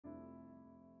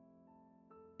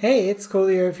Hey, it's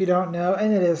Colio if you don't know,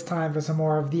 and it is time for some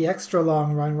more of the extra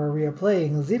long run where we are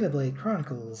playing Xenoblade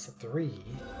Chronicles 3,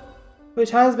 which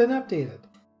has been updated.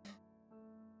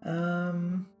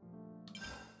 Alright,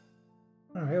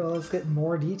 well let's get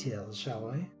more details,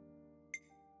 shall we?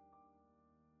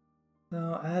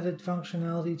 Now, added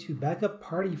functionality to backup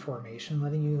party formation,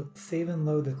 letting you save and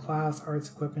load the class, arts,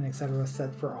 equipment, etc.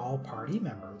 set for all party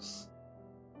members.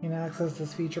 You can access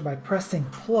this feature by pressing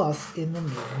plus in the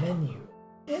main menu.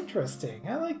 Interesting,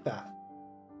 I like that.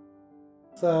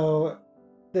 So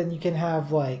then you can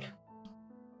have like,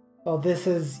 well, this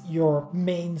is your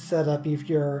main setup if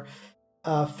you're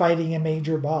fighting a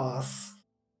major boss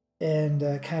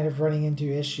and kind of running into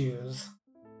issues.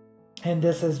 And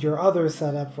this is your other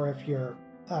setup for if you're,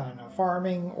 I don't know,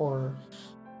 farming or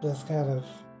just kind of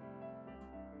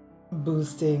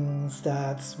boosting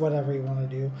stats, whatever you want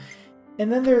to do. And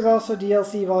then there's also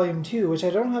DLC Volume 2, which I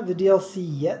don't have the DLC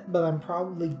yet, but I'm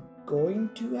probably going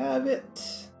to have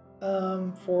it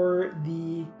for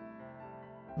the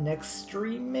next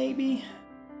stream, maybe?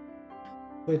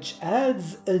 Which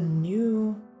adds a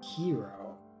new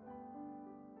hero.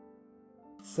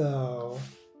 So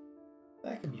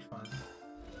that could be fun.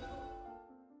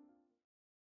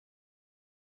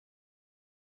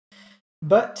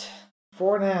 But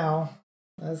for now,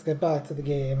 let's get back to the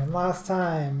game. And last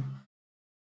time,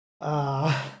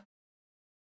 a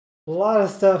lot of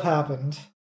stuff happened.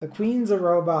 The Queen's a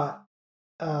robot.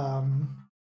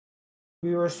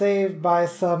 We were saved by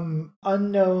some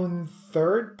unknown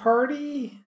third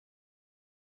party.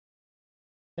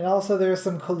 And also there's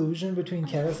some collusion between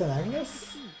Kenneth and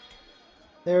Agnes.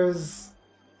 There's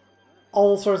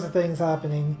all sorts of things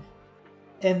happening.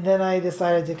 And then I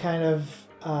decided to kind of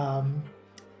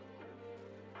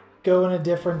go in a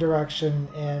different direction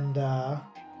and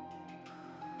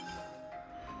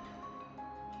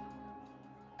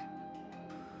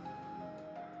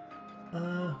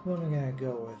who am I gonna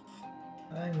go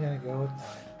with? I'm gonna go with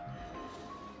Diane.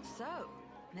 So,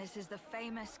 this is the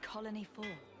famous Colony Fall.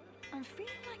 I'm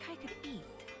feeling like I could eat.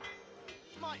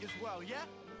 Might as well, yeah?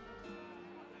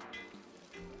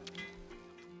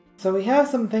 So we have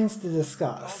some things to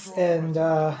discuss, and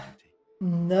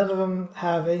none of them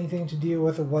have anything to do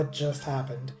with what just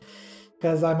happened.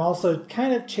 Because I'm also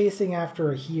kind of chasing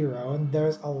after a hero, and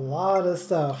there's a lot of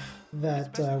stuff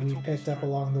that we've picked up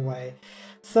along the way.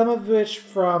 Some of which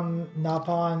from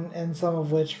Napon, and some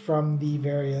of which from the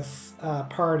various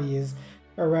parties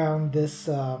around this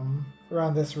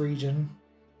region.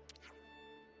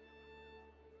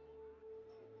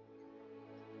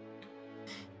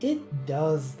 It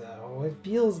does, though. It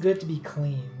feels good to be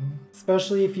clean,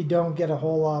 especially if you don't get a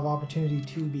whole lot of opportunity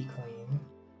to be clean.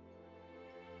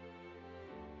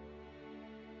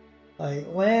 Like,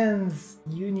 Lands,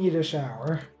 you need a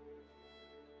shower.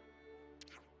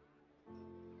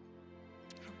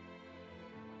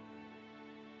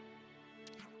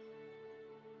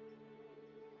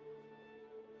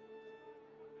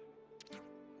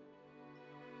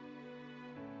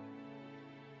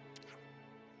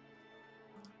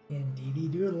 Indeedy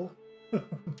doodle.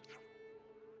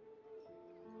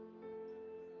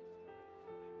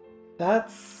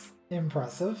 That's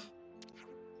impressive.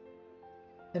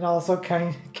 And also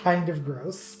kind of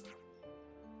gross.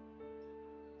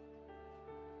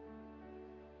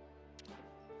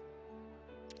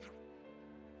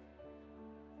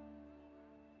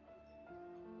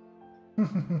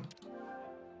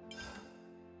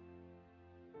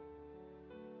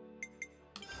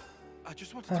 I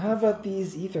just wanted to How about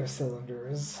these ether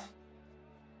cylinders?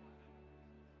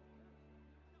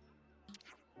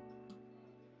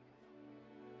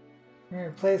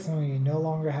 Replace them when you no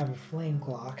longer have a flame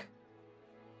clock.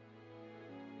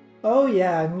 Oh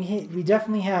yeah, and we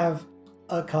definitely have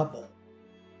a couple.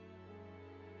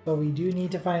 But we do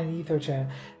need to find an ether channel.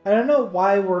 I don't know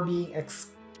why we're being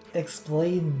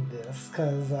explained this,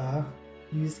 because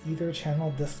use ether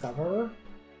channel discoverer.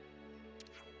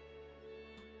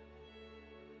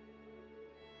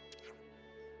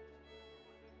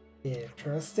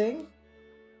 Interesting.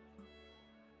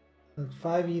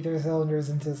 5 ether cylinders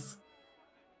into...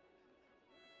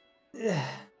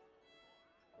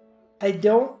 I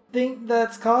don't think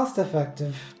that's cost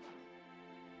effective.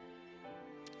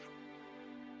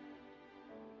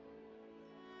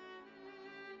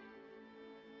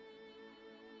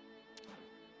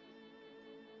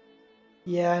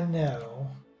 Yeah,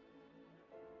 no.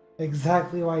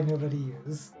 Exactly why nobody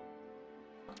used.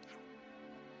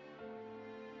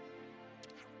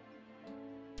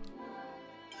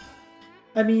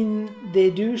 I mean, they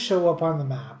do show up on the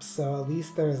maps, so at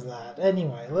least there's that.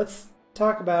 Anyway, let's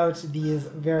talk about these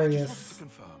various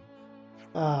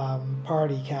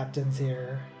party captains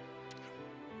here.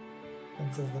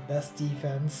 This is the best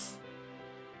defense.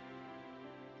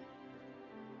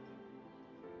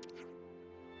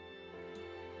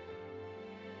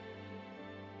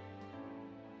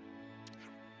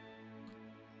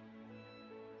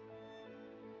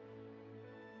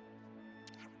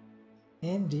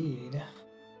 Indeed.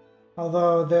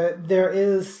 Although there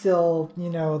is still, you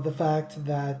know, the fact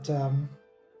that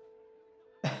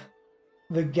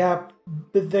the gap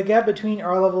between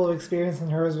our level of experience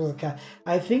and hers was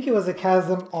I think it was a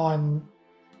chasm on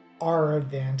our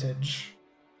advantage.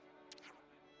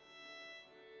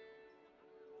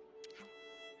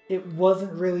 It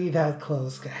wasn't really that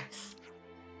close, guys.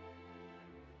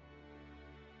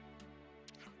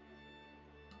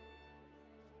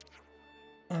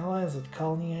 Allies with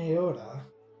Colony Iota.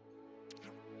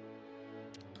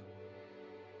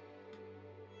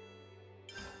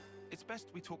 It's best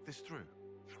we talk this through.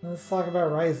 Let's talk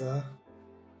about Ryza.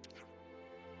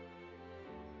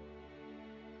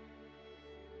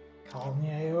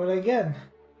 Colony Iota again.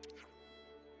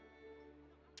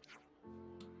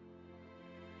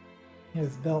 He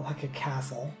was built like a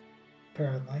castle,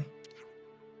 apparently.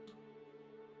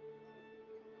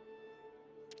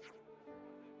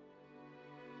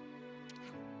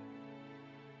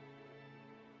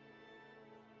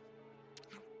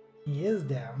 He is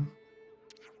down.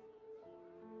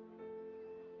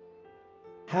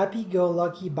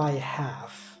 Happy-go-lucky by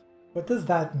half. What does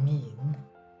that mean?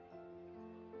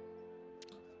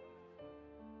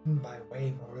 By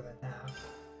way more than half.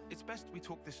 It's best we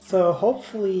talk this through. So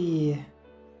hopefully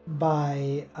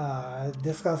by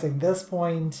discussing this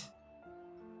point,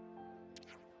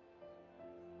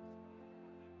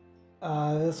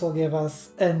 this will give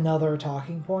us another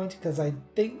talking point, because I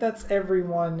think that's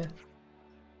everyone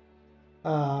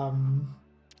out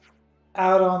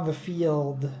on the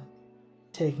field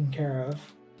taken care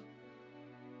of.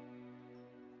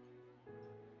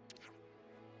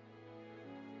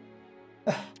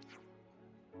 I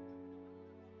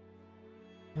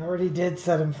already did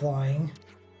set him flying.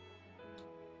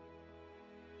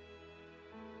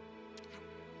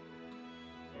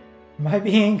 Am I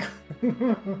being...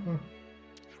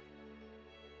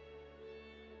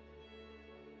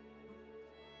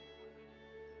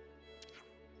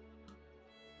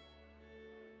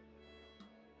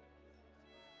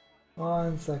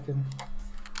 One second.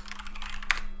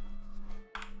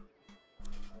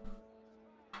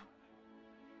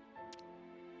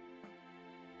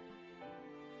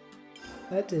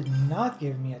 That did not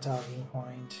give me a talking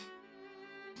point.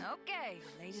 Okay,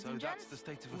 ladies So and that's gents, the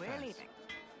state of we're affairs. leaving.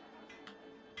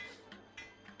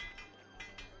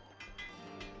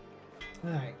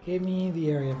 Alright, give me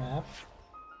the area map.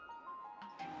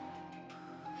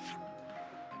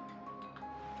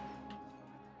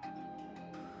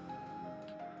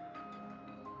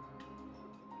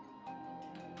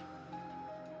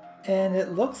 And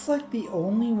it looks like the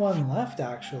only one left,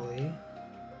 actually,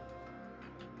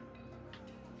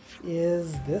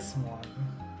 is this one.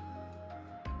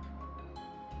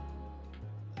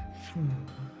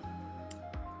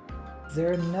 Is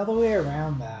there another way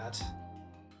around that?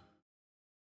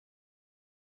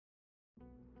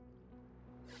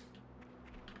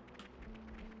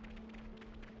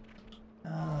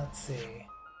 Let's see.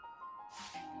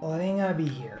 Well, it ain't gonna be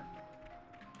here.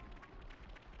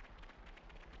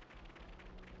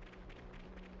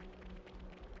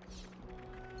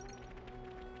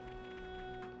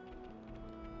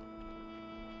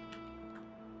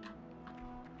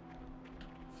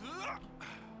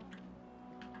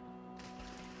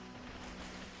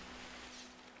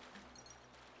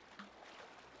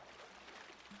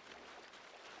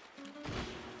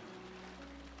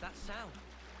 That sound.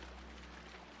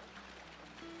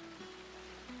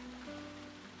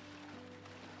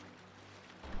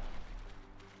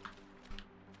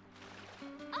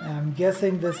 I'm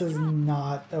guessing this is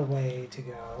not a way to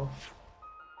go.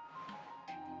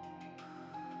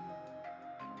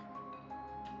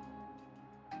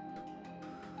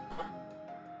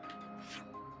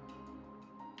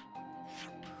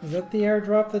 Is that the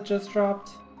airdrop that just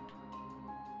dropped?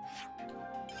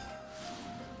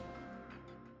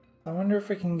 I wonder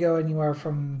if it can go anywhere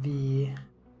from the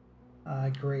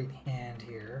Great Hand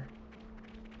here.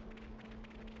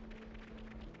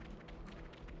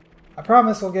 I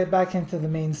promise we'll get back into the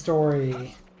main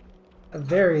story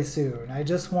very soon. I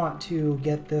just want to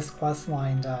get this quest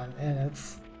line done, and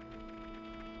it's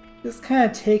just kind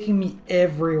of taking me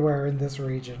everywhere in this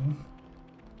region.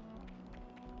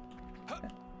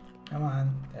 Come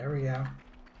on, there we go.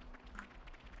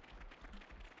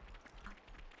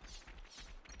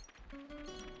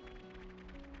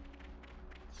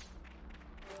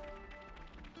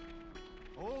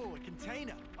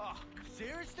 container. Oh,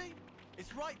 seriously?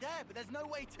 It's right there, but there's no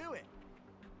way to it.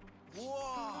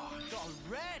 Whoa, got a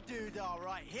rare doodah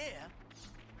right here.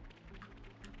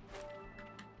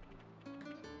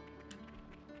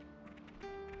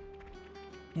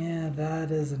 Yeah,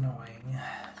 that is annoying.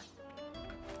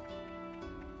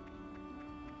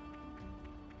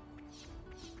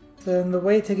 Then the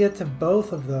way to get to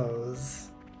both of those...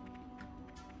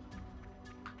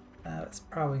 That's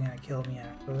probably gonna kill me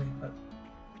actually, but...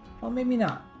 Well, maybe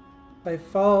not. If I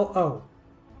fall... Oh.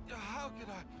 How could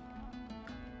I?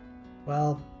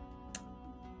 Well...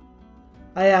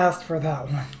 I asked for that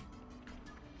one.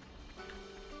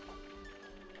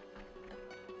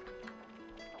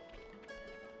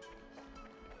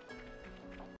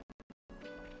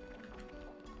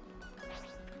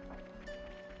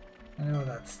 I know what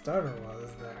that starter was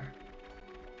there.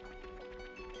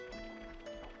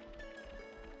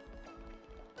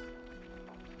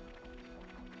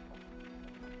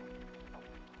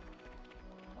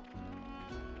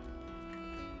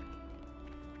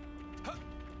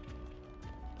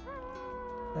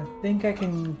 I think I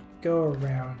can go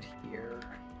around here.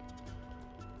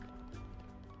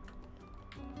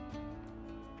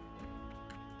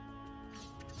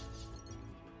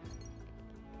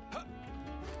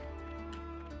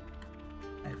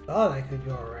 I thought I could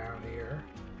go around here.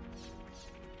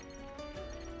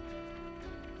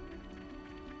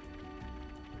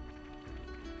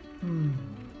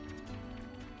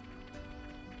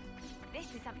 This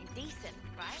is something decent,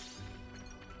 right?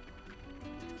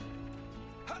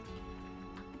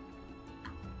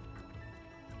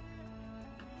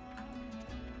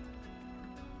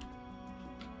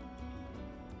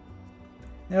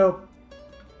 Nope.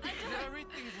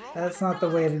 Everything's wrong. That's not the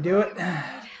way to do it. I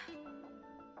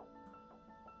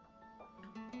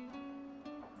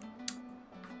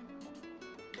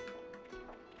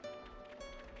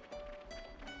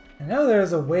know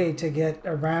there's a way to get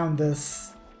around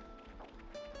this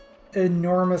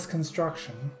enormous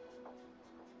construction.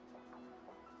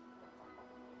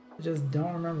 I just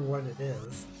don't remember what it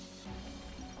is.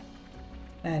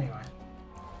 Anyway.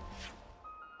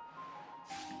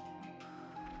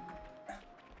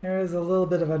 There is a little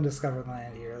bit of undiscovered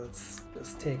land here. Let's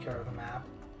just take care of the map.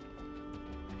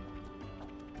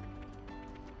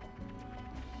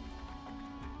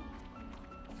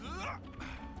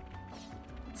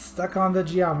 Stuck on the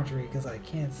geometry because I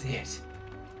can't see it.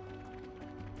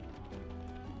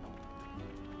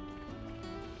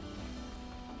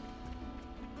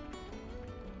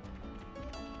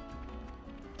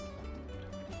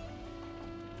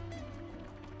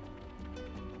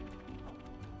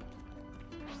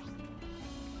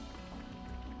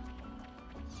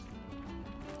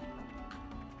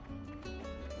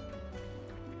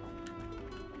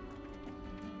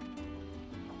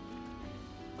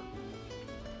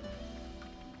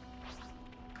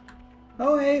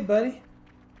 Oh, hey, buddy.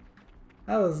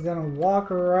 I was gonna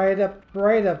walk right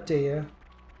up to you.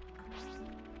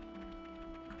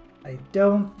 I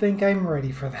don't think I'm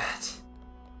ready for that.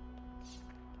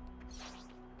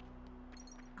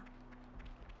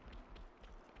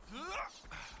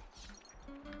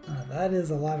 That is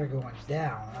a ladder going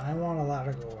down. I want a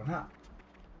ladder going up.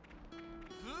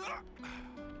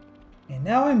 And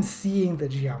now I'm seeing the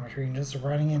geometry and just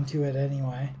running into it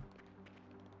anyway.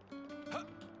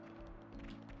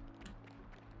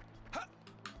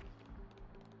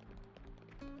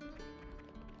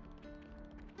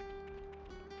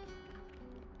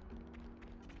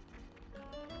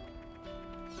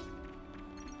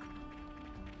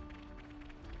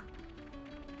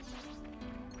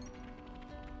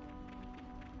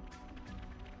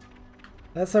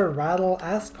 That's a rattle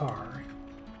aspar.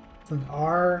 It's an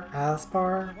R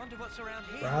aspar. I wonder what's around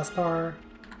here. Raspar.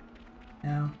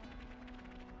 Yeah.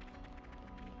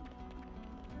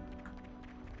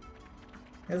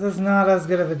 Guess it's not as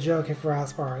good of a joke if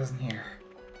Raspar isn't here.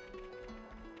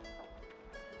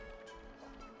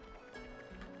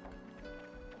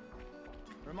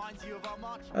 Reminds you of our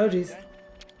march. Oh jeez.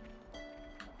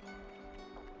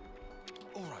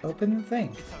 All right. Open the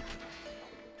thing. It's open.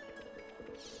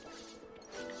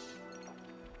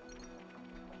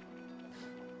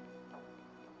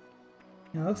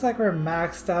 It looks like we're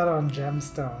maxed out on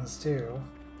gemstones too.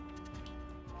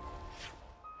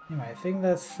 Anyway, I think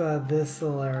that's this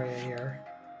little area here.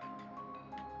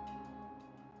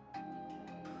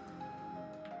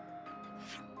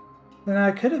 Then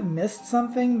I could have missed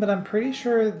something, but I'm pretty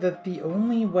sure that the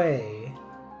only way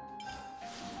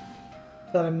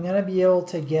that I'm gonna be able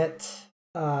to get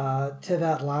to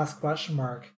that last question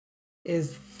mark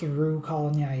is through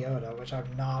Colony Iota, which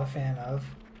I'm not a fan of.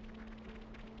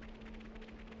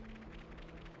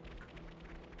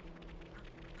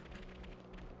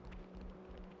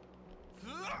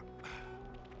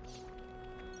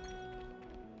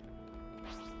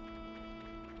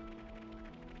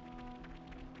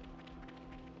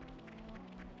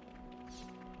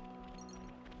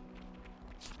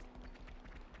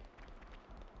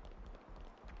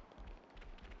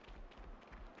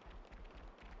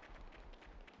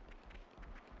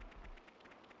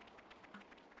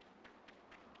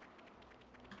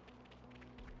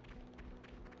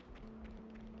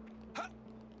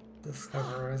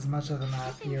 discover as much of the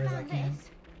map here as I can.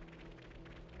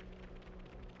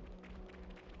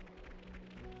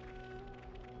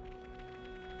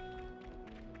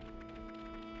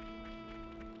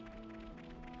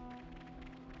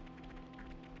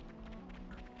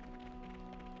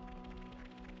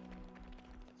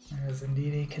 There's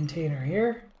indeed a container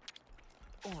here.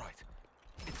 All right,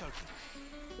 it's open.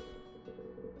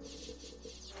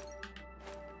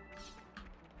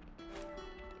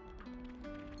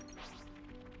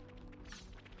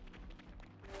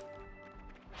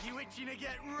 You itching to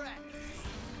get wrecked?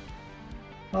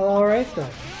 Well, alright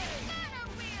then.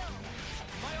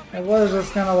 I was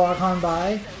just gonna walk on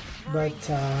by, but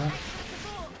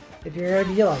if you're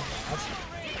gonna be like that.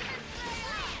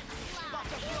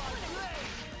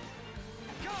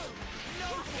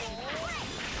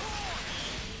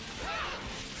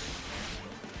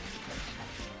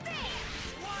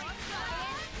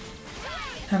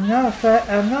 I'm not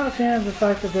a fan of the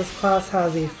fact that this class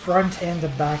has a front and a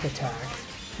back attack.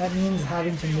 That means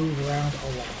having to move around a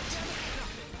lot.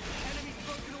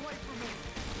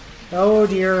 Oh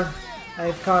dear,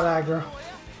 I've caught aggro.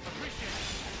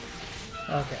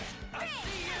 Okay.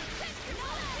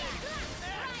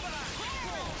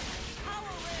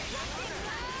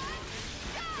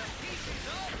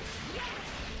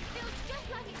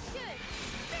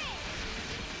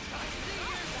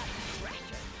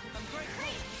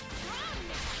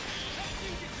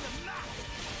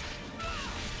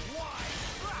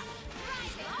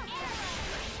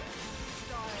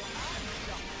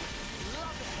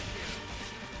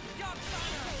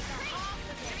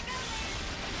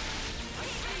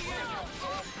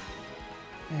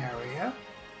 There we go.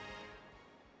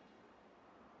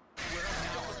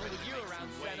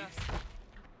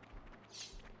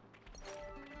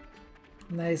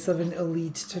 Nice of an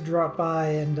elite to drop by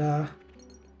and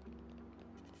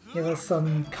give us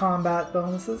some combat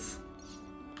bonuses.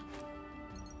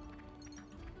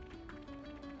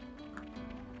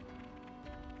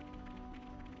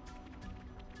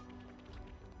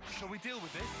 Shall we deal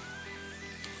with this?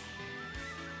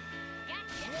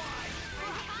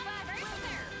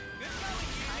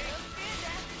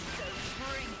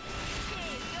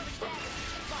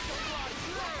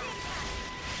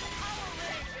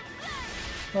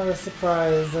 What a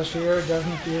surprise, Zashir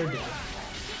doesn't fear death.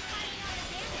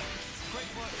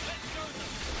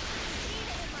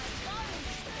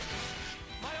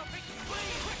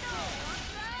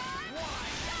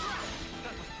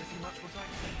 That was pretty much what I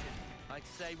expected. I'd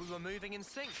say we were moving in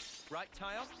sync, right,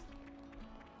 Tyle?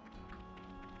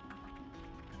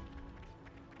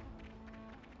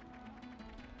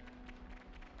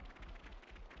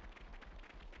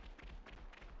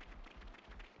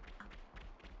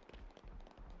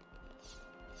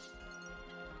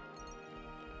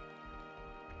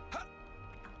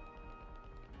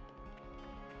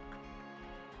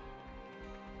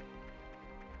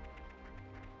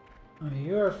 Oh,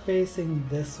 you are facing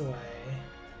this way.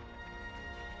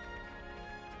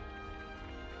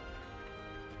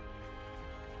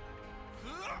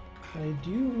 I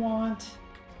do want...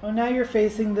 Oh, now you're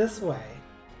facing this way.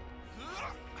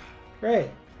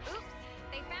 Great. Oops,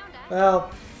 they found us.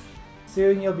 Well,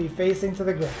 soon you'll be facing to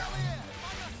the ground.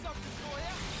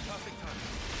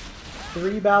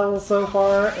 3 battles so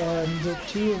far, and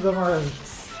 2 of them are elites.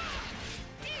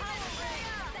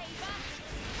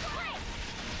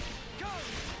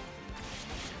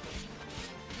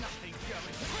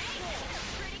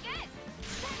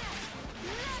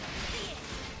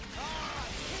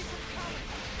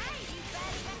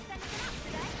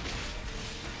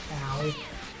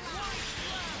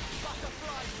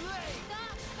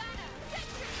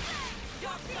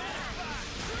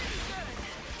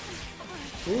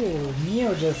 Ooh,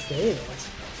 Neo just stayed it.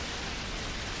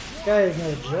 This guy is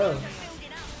no joke.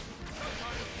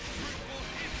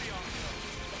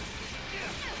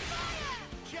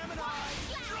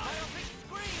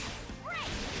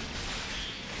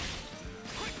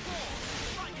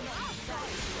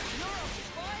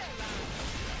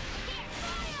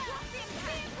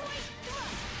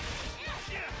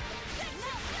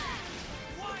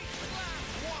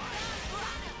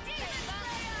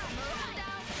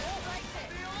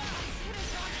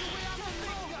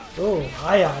 Oh,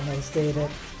 I almost ate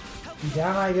it.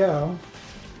 Down I go.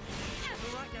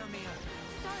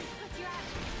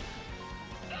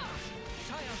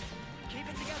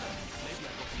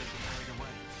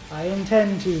 I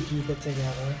intend to keep it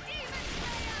together.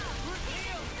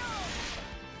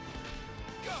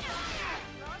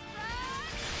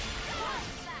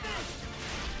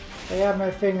 I have my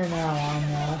finger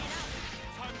now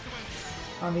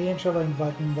on the interlink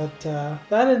button, but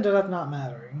that ended up not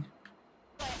mattering.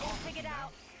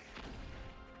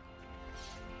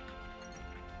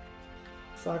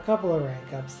 Saw a couple of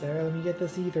rank ups there. Let me get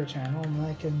this ether channel and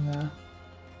I can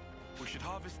We should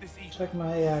harvest this ether. check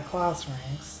my class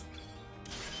ranks.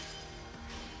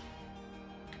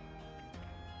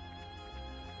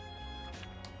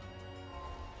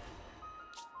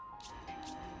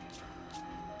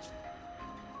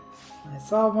 I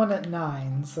saw one at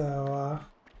 9, so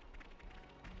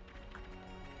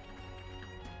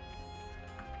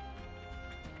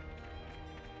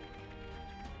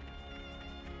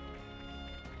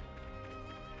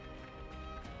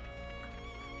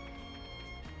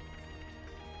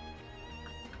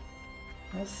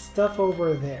there's stuff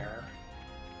over there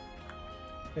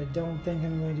I don't think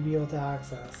I'm going to be able to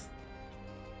access.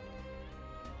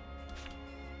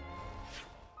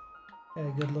 Get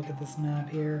a good look at this map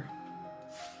here.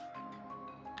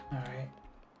 Alright.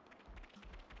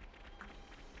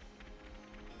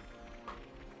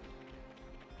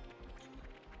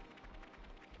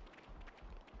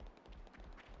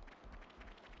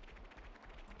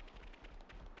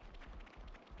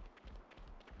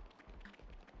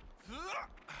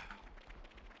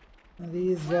 Now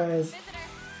these guys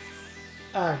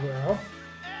aggro.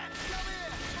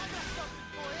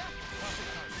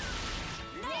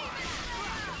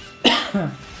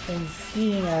 And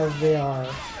seeing as they are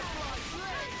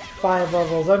 5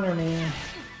 levels under me,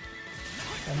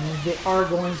 that means they are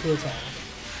going to attack.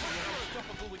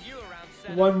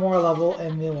 One more level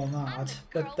and they will not,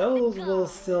 but those will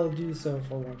still do so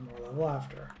for one more level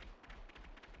after.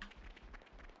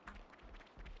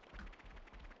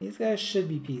 These guys should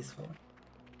be peaceful.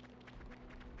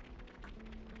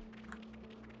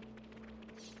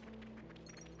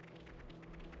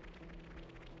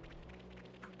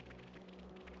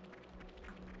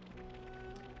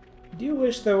 I do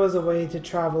wish there was a way to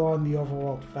travel on the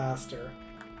overworld faster.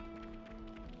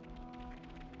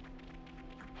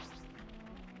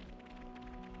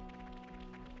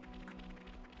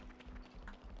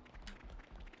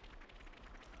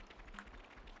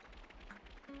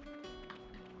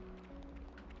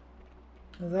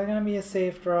 Is that gonna be a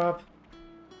safe drop?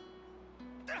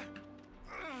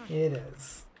 It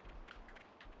is.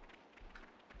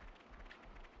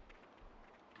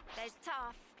 There's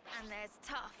tough, and there's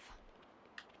tough.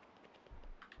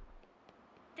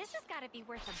 This has got to be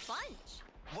worth a bunch.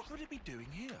 What would it be doing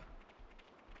here?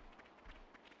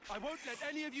 I won't let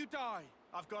any of you die.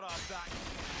 I've got our backs,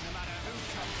 no matter who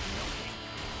comes knocking.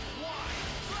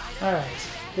 Why? Alright,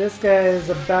 this guy is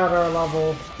about our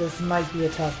level. This might be a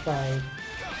tough fight.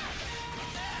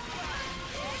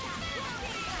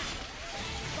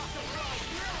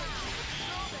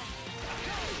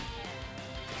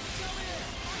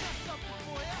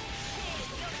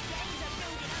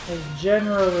 Because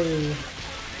generally...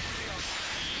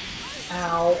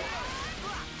 Ow.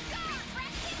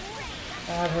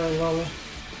 At her level.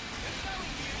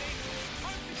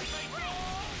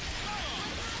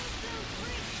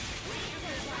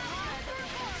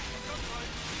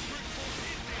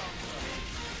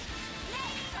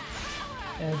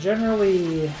 Yeah,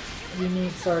 generally,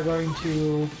 uniques are going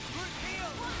to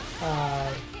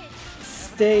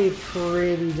stay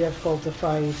pretty difficult to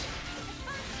fight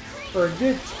for a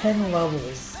good 10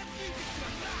 levels.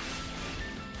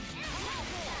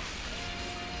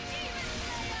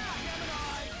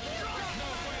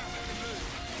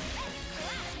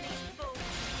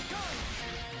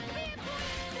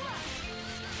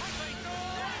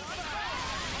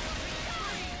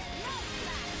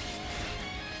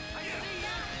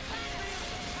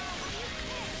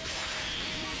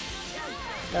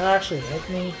 That actually hit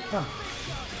me? Huh.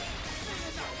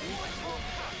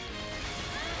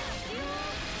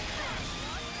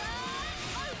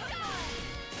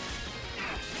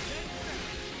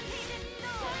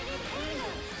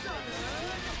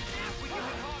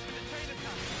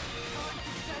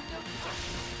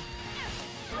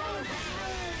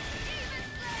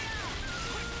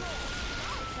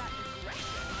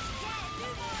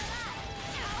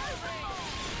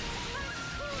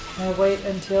 I'll wait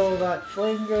until that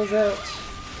flame goes out.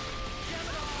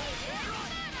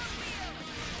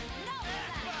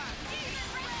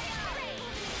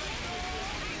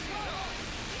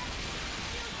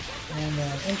 And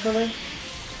then interlink.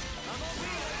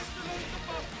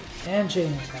 And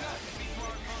chain attack.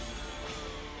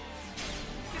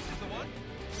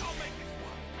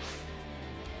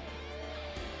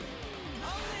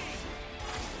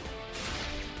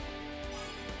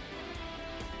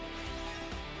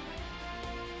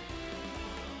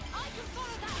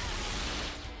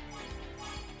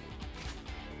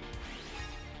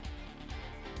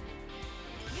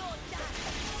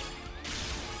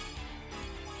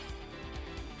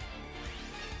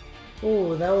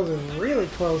 Oh, that was really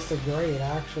close to great,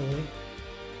 actually.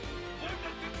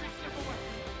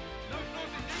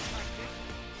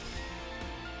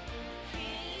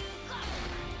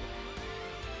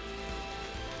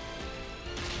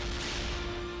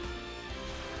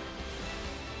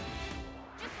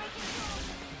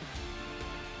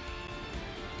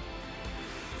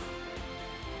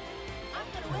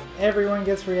 Everyone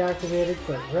gets reactivated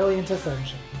for brilliant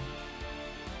ascension.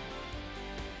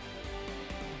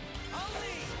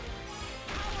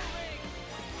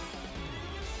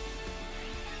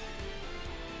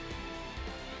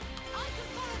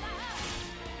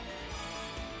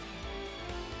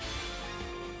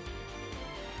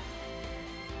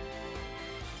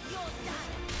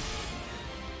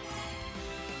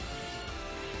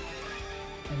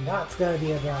 And that's gonna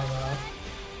be a drama.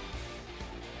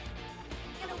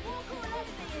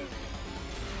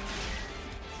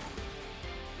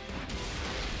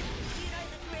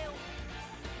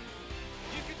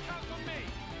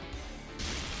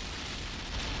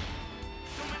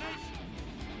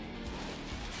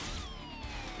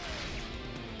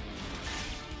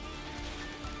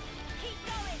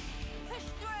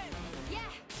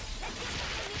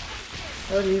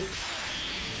 Oh geez.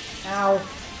 Ow.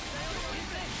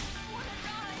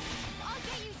 I'll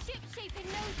get you shipshape in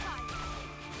no time.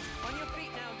 On your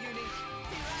feet now, Uni.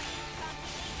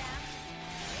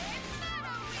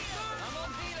 I'm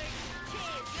on healing.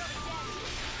 Cheers, you're dead.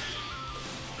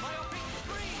 Myopic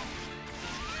screen.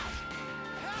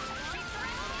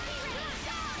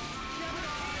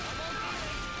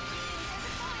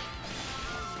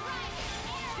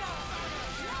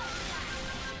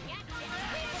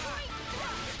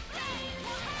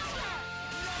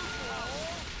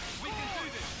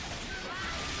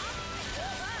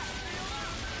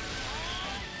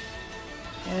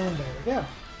 And there we go.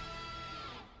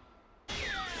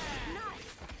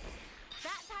 Nice.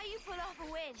 That's how you pull off a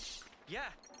win. Yeah.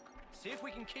 See if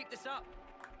we can keep this up.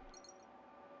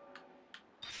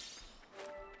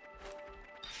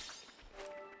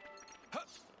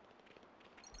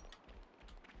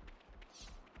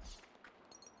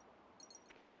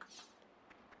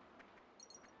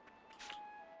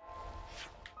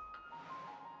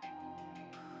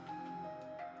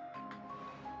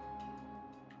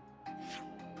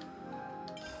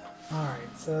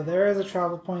 Alright, so there is a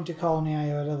travel point to Colony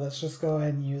Iota. Let's just go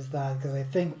ahead and use that because I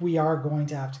think we are going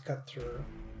to have to cut through.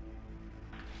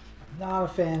 Not a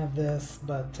fan of this,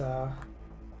 but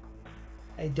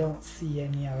I don't see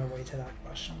any other way to that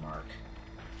question mark.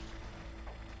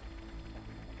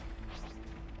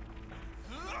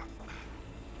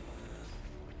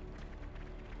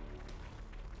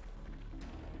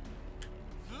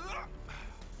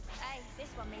 Hey, this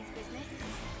one means business.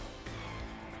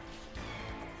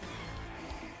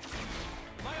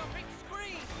 Myopic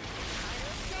screen.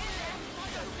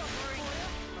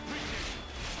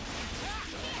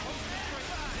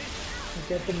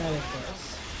 Get the medic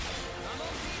first.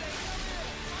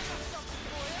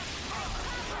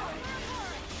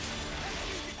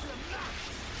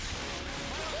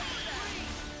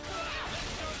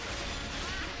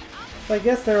 So I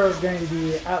guess there was going to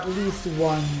be at least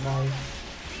one, like,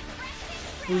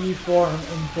 free-form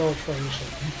infiltration.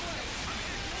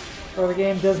 Or the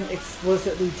game doesn't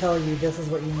explicitly tell you this is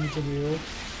what you need to do,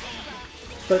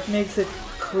 but makes it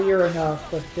clear enough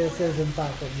that this is in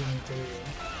fact what you need to do.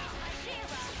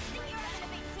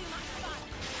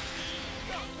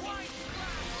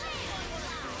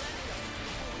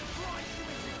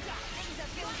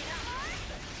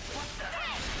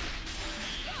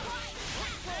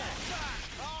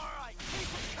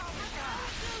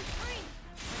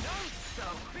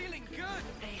 Feeling good.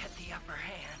 They had the upper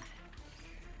hand.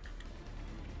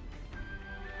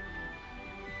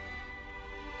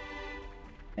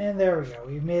 And there we go,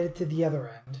 we've made it to the other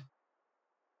end.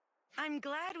 I'm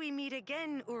glad we meet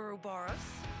again, Ouroboros.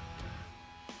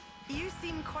 You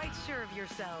seem quite sure of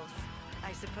yourselves.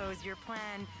 I suppose your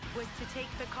plan was to take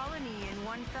the colony in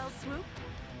one fell swoop?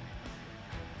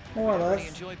 More or I really less.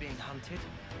 enjoy being hunted.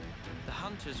 The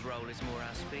hunter's role is more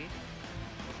our speed.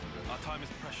 Our time is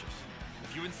precious.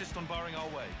 If you insist on barring our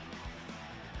way,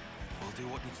 we'll do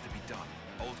what needs to be done,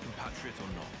 old compatriot or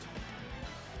not.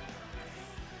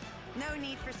 No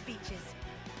need for speeches.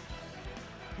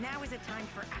 Now is a time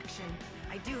for action.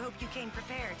 I do hope you came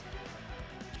prepared.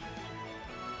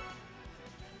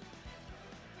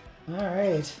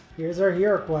 Alright, here's our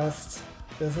hero quest.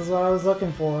 This is what I was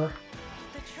looking for.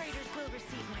 The traitors will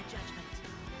receive my judgment.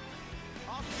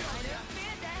 I don't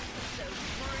fear death, so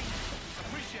free.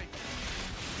 Appreciate it.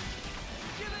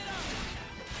 Give it up.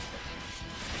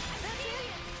 I feel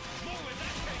you. More with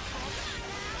that cake, Tom.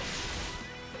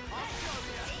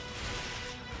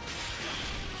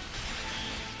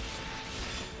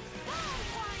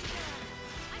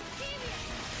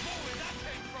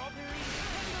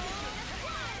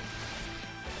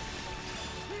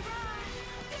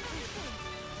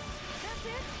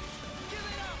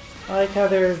 I like how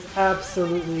there's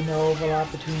absolutely no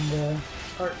overlap between the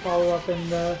art follow-up and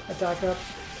the attack up.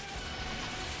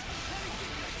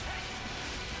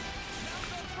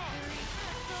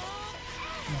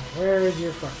 Now, where is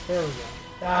your front? There we go.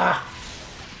 Ah!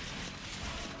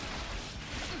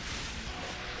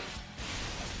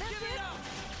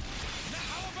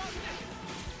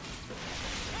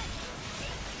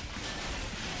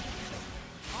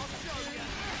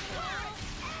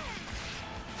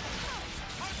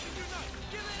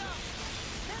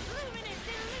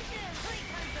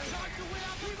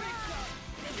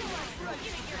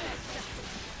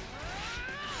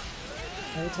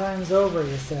 Time's over,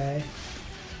 you say?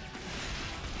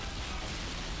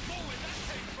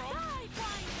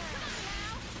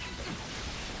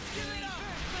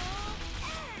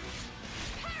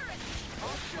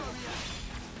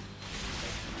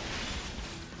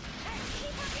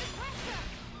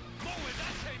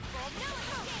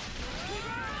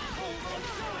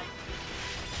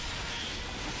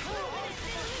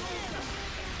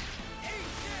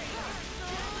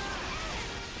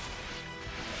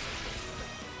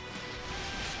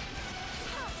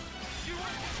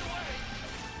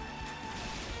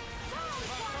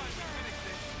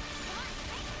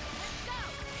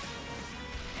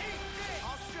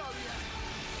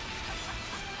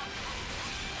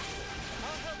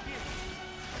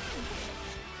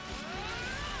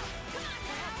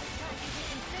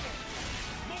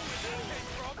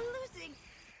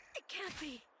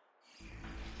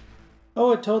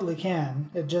 Oh, it totally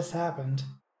can. It just happened.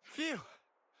 Phew!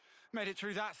 Made it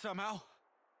through that somehow.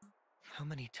 How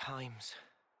many times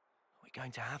are we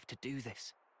going to have to do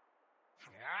this?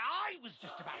 I was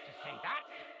just about to say that.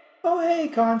 Oh, hey,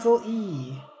 Consul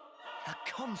E. A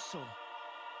consul?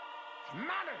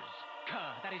 Manners,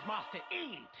 cur, that is Master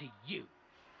E to you.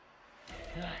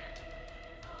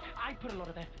 I put a lot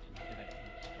of effort into developing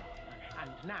this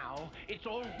drama, and now it's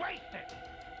all wasted.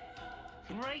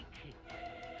 Breaking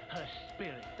her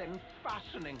spirit, then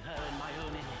fashioning her in my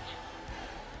own image.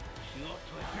 She ought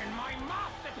to have been my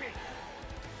masterpiece!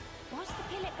 What's the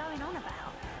pilot going on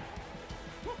about?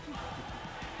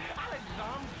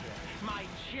 Alexandria, my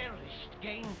cherished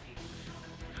game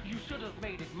piece. You should have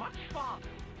made it much farther.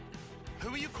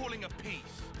 Who are you calling a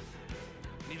piece?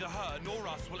 Neither her nor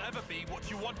us will ever be what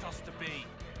you want us to be.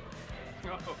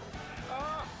 Of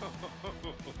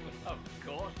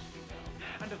course.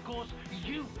 And of course,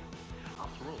 you.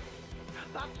 After all,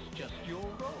 that's just your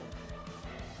role.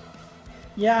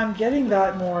 Yeah, I'm getting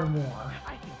that more and more.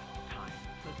 I think it's time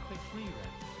for a quick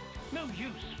rerun. No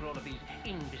use for all of these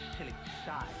imbecilic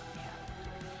side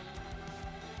characters.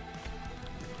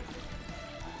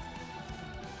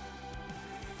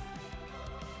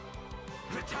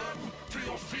 Return to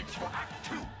your seats for Act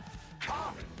 2.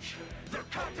 Carnage! The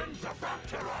curtain's about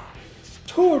to rise!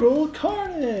 Total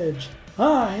carnage!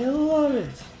 I love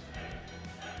it!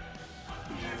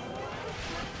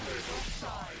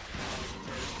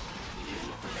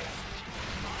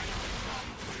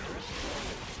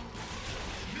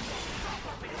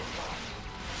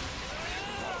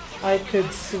 I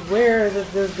could swear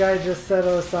that this guy just said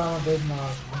Osama bin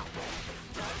Laden.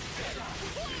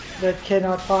 That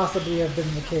cannot possibly have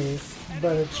been the case,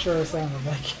 but it sure sounded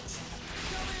like it.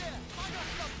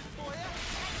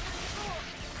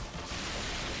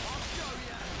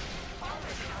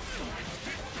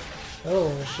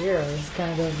 Oh, Shira is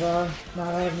kind of not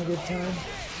having a good time.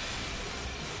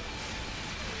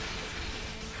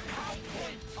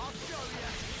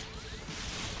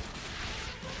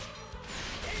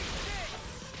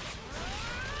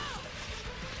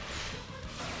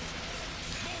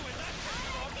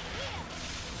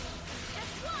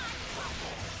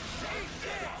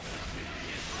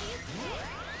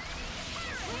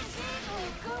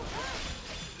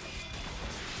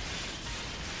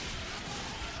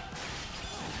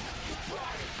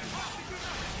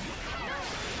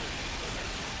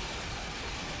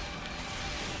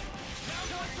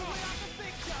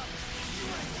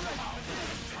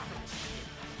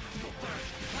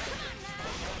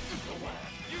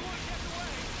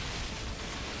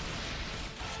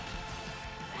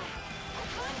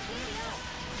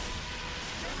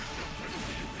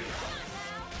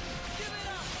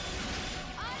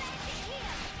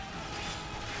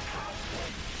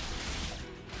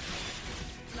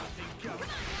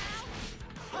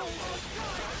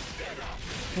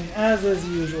 And as is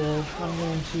usual, I'm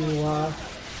going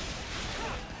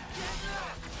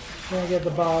to get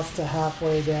the boss to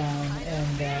halfway down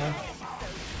and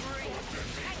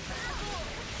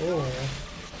oh,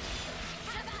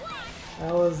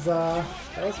 that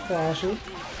was flashy.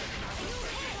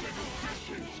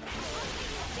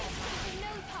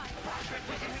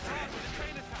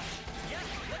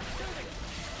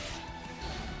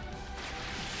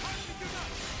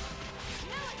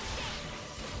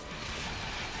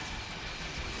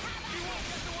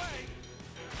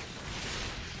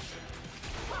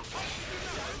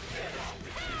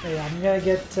 Yeah, I'm gonna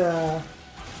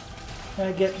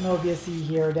get Mobius E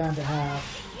here down to half,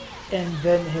 and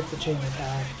then hit the chain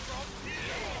attack.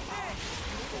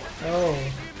 Oh.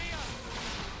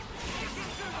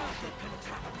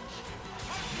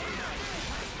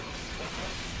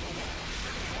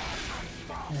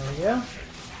 There we go.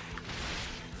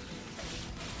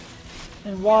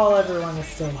 And while everyone is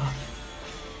still up,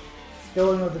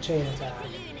 going with the chain attack.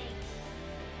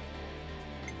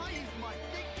 I used my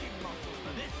thinking muscles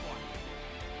for this one.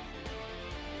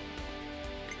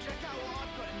 Check out what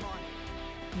I've got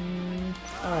in mind.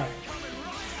 Alright.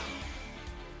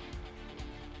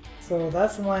 So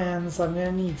that's land, so I'm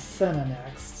gonna need Senna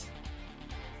next.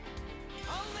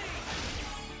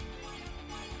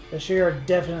 Bashir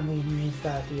definitely needs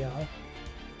that deal.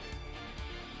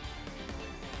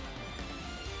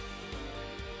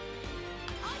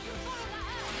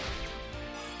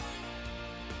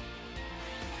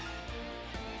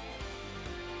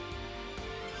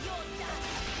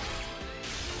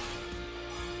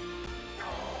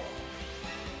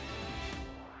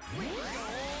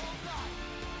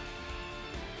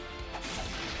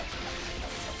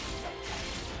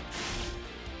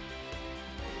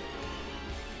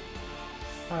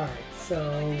 Alright, so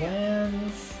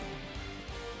lands.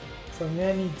 So I'm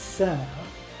gonna need Senna.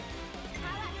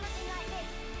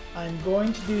 I'm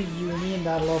going to do Uni and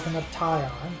that'll open up Tyon.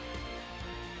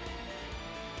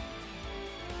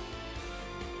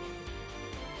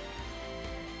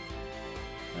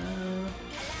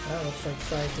 That looks like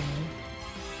side to me.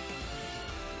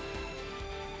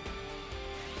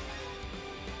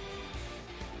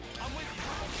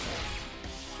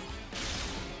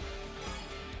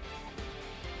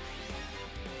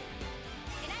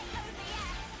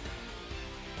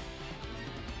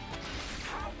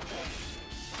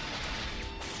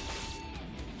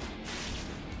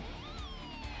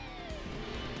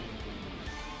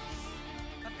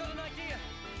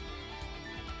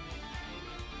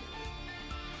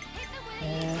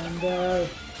 And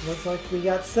looks like we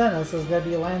got Senna, so it's gonna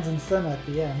be lands and Senna at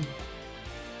the end.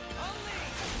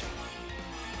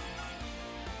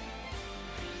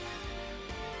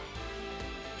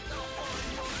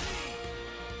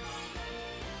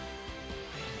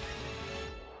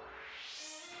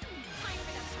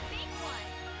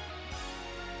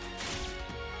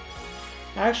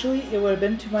 Actually, it would have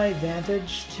been to my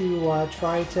advantage to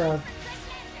try to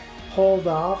hold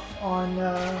off on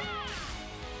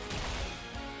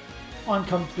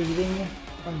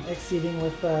exceeding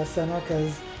with Senna,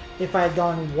 because if I had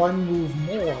gone one move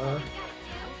more,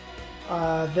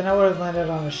 then I would have landed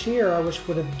on a Shearer, which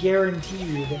would have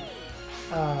guaranteed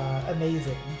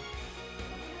amazing.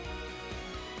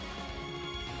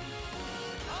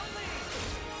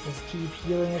 Just keep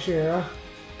healing a Shearer.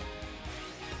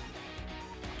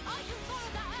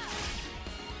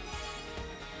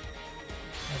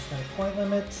 That's my point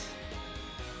limit.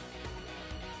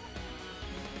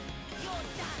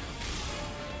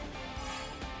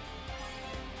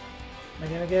 Am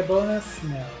I gonna get a bonus?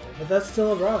 No, but that's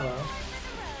still a Bravo.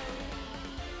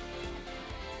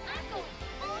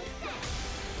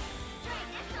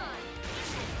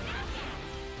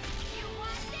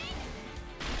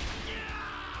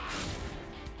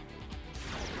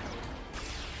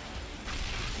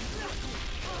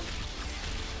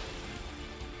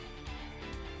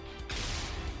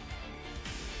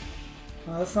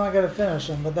 Well, that's not gonna finish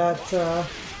him, but that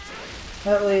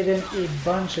laid in a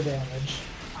bunch of damage.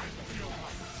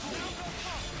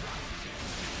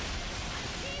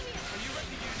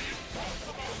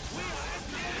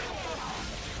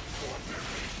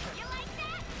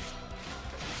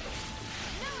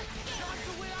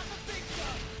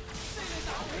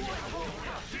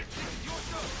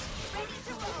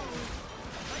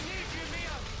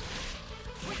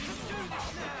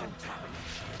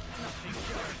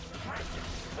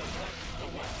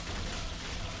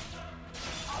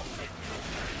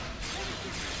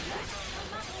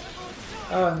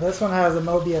 Oh, and this one has a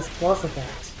Mobius Plus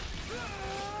effect.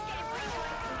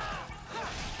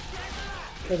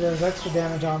 It does extra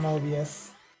damage on Mobius.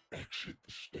 Exit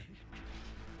the stage.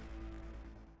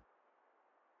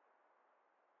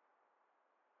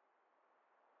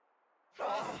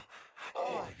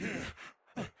 I hear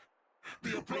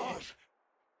the applause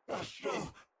are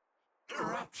so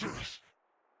rapturous.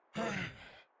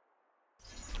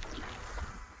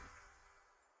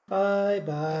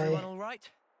 Bye-bye. Everyone all right?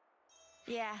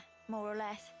 Yeah, more or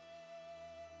less.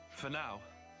 For now,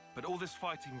 but all this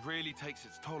fighting really takes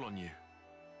its toll on you.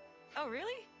 Oh,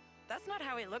 really? That's not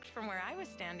how it looked from where I was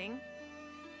standing.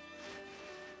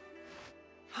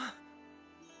 I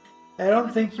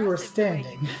don't think you were Impressive the way you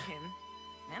standing. beat him.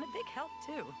 And a big help,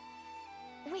 too.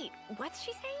 Wait, what's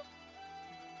she saying?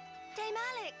 Dame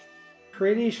Alex!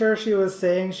 Pretty sure she was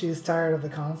saying she's tired of the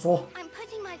Consul. I'm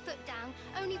putting my foot down.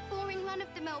 Only boring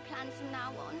run-of-the-mill plans from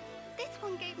now on. This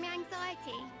one gave me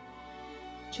anxiety.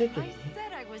 Chickadee. I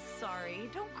said I was sorry.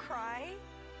 Don't cry.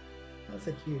 That's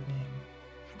a cute name.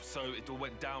 So it all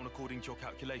went down according to your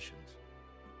calculations?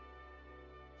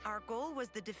 Our goal was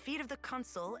the defeat of the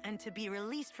Consul and to be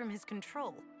released from his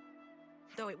control.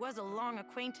 Though it was a long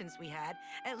acquaintance we had,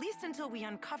 at least until we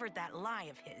uncovered that lie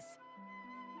of his.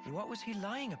 What was he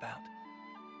lying about?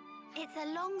 It's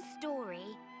a long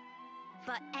story.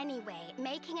 But anyway,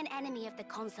 making an enemy of the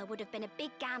Consul would have been a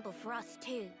big gamble for us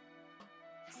too.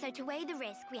 So to weigh the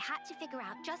risk, we had to figure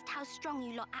out just how strong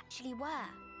you lot actually were.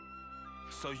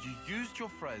 So you used your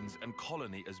friends and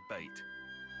Colony as bait.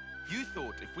 You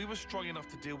thought if we were strong enough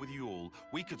to deal with you all,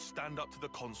 we could stand up to the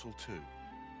Consul too.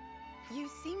 You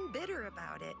seem bitter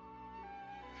about it.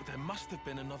 But there must have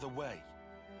been another way.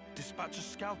 Dispatch a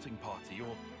scouting party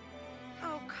or...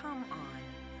 Oh, come on.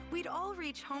 We'd all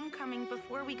reach homecoming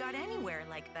before we got anywhere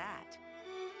like that.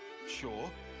 Sure,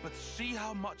 but see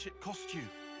how much it cost you.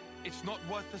 It's not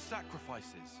worth the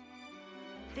sacrifices.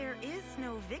 There is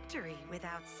no victory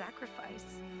without sacrifice.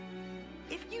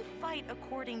 If you fight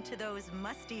according to those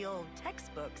musty old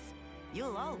textbooks,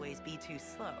 you'll always be too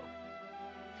slow.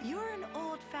 You're an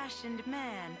old-fashioned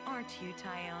man, aren't you,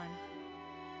 Tyon?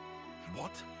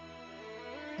 What?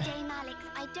 Dame Alex,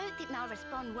 I don't think they'll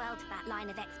respond well to that line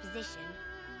of exposition.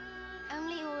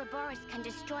 Only Ouroboros can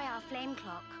destroy our flame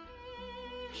clock.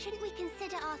 Shouldn't we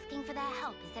consider asking for their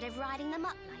help instead of riding them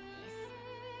up like this?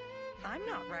 I'm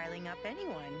not riling up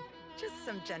anyone. Just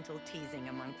some gentle teasing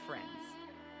among friends.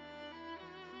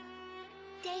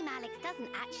 Dame Alex doesn't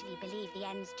actually believe the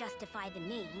ends justify the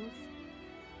means.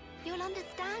 You'll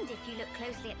understand if you look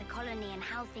closely at the colony and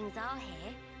how things are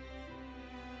here.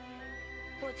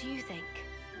 What do you think?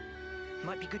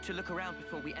 Might be good to look around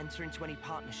before we enter into any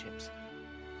partnerships.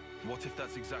 What if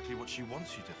that's exactly what she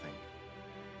wants you to think?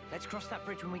 Let's cross that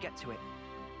bridge when we get to it.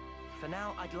 For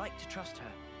now, I'd like to trust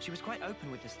her. She was quite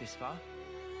open with us this far.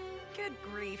 Good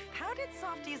grief. How did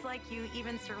softies like you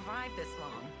even survive this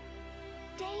long?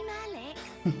 Dame Alex?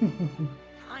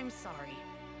 I'm sorry.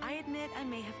 I admit I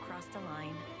may have crossed a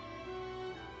line.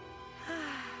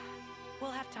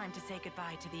 We'll have time to say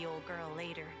goodbye to the old girl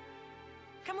later.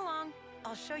 Come along.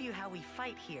 I'll show you how we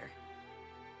fight here.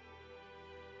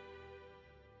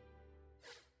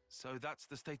 So that's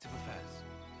the state of affairs.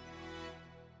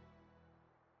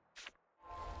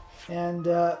 And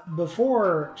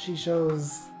before she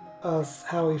shows us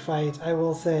how we fight, I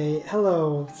will say,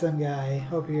 hello, Sim Guy.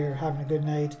 Hope you're having a good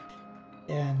night.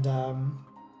 And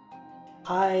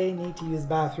I need to use the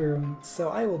bathroom, so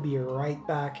I will be right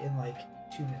back in like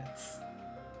 2 minutes.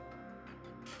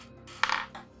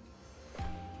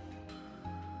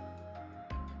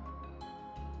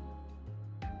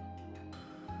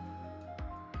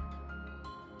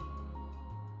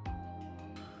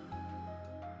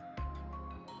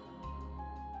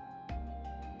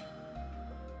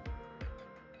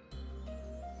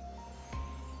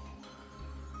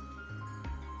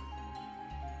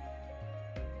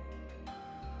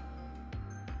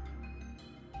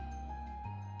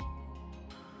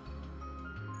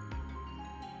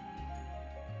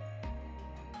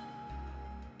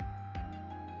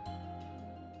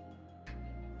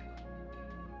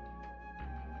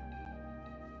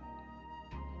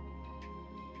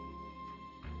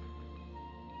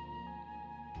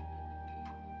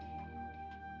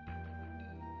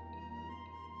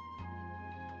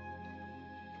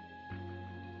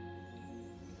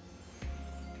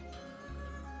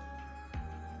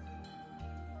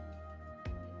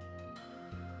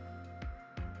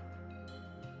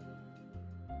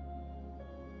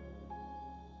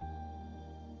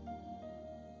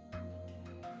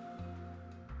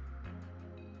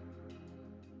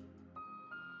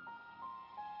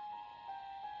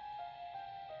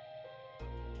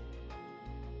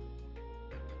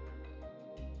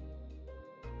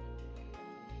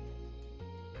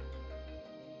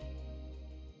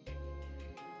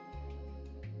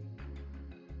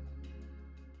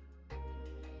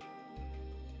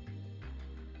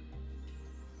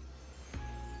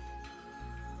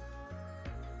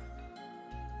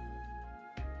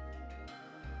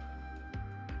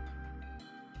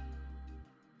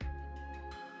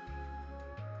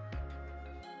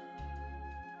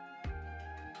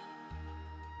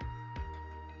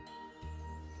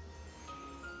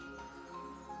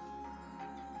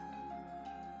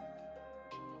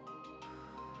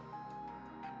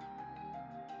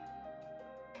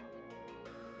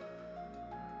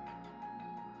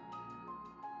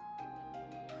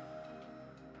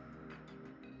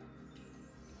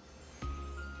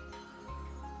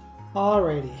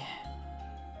 Alrighty.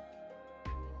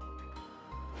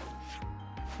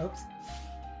 Oops.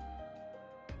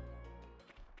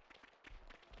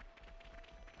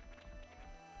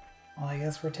 Well, I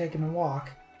guess we're taking a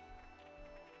walk.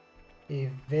 A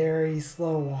very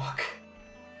slow walk.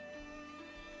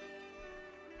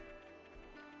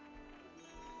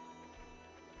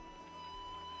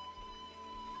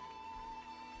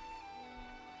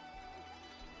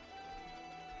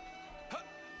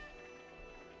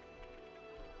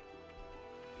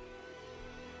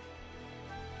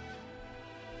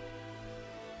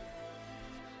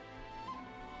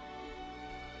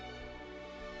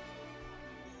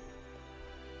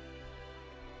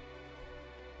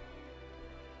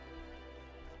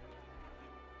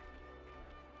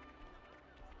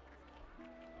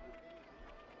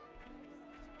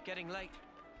 Getting late.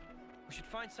 We should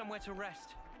find somewhere to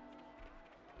rest.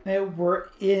 Now we're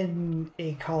in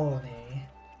a colony.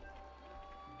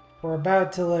 We're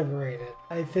about to liberate it.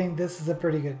 I think this is a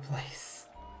pretty good place.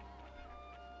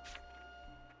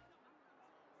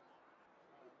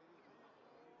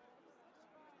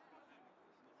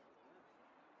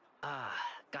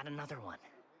 Got another one.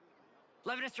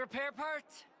 Levinus repair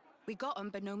parts? We got them,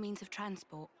 but no means of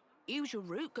transport. Usual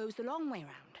route goes the long way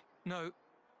round. No,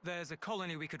 there's a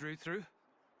colony we could route through.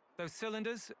 Those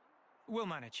cylinders, we'll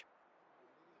manage.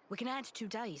 We can add 2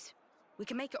 days. We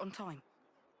can make it on time.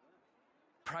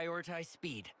 Prioritize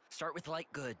speed. Start with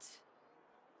light goods.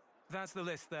 That's the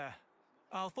list there.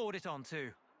 I'll forward it on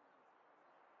too.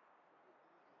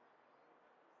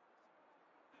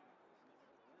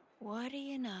 What do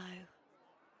you know?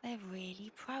 They're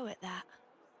really pro at that.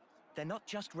 They're not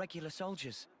just regular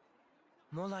soldiers.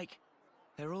 More like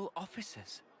they're all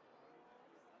officers.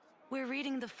 We're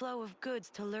reading the flow of goods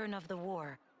to learn of the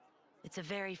war. It's a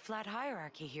very flat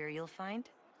hierarchy here, you'll find.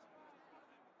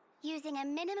 Using a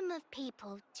minimum of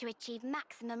people to achieve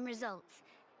maximum results.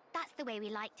 That's the way we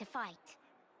like to fight.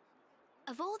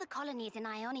 Of all the colonies in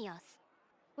Ionios,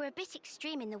 we're a bit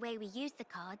extreme in the way we use the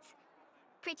cards.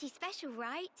 Pretty special,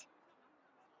 right?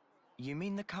 You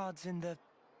mean the cards in the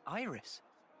iris?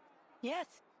 Yes.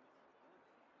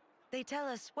 They tell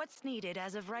us what's needed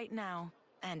as of right now,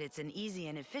 and it's an easy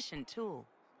and efficient tool.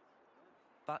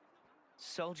 But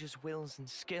soldiers' wills and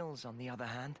skills, on the other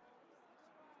hand.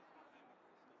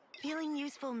 Feeling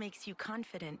useful makes you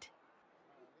confident.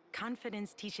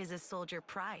 Confidence teaches a soldier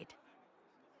pride.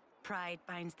 Pride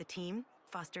binds the team,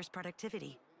 fosters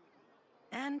productivity,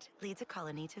 and leads a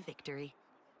colony to victory.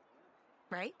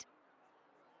 Right?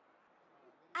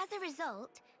 As a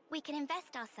result, we can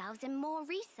invest ourselves in more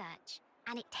research,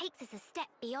 and it takes us a step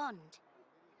beyond.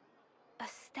 A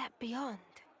step beyond?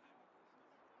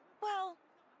 Well,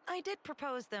 I did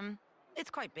propose them. It's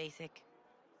quite basic.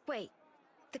 Wait,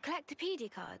 the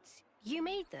Collectopedia cards, you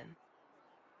made them?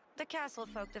 The castle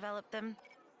folk developed them.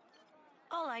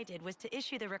 All I did was to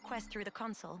issue the request through the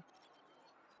Consul.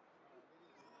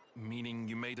 Meaning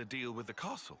you made a deal with the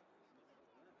castle?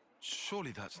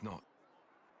 Surely that's not...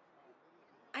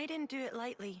 I didn't do it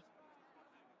lightly.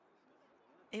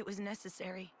 It was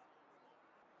necessary.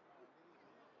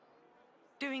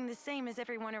 Doing the same as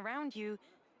everyone around you,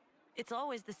 it's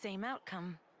always the same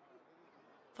outcome.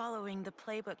 Following the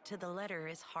playbook to the letter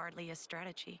is hardly a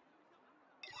strategy.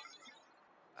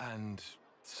 And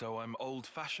so I'm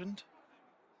old-fashioned?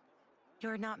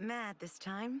 You're not mad this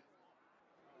time?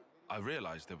 I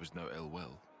realized there was no ill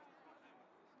will.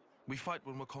 We fight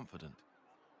when we're confident.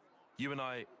 You and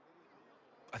I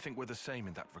think we're the same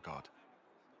in that regard.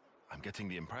 I'm getting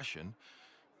the impression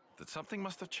that something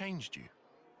must have changed you.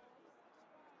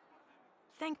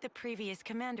 Thank the previous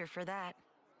commander for that.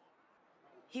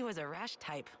 He was a rash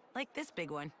type, like this big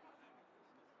one.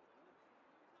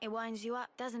 It winds you up,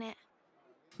 doesn't it?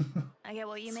 I get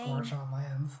what you mean. Scorch on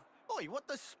lands. Oi, what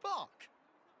the spark?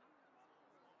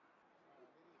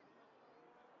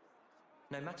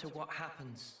 No matter what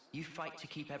happens, you fight to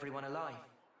keep everyone alive.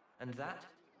 And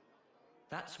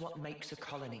that's what makes a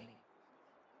colony.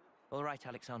 All right,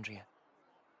 Alexandria.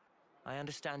 I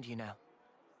understand you now.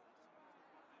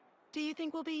 Do you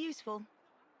think we'll be useful?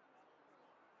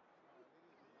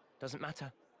 Doesn't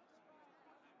matter.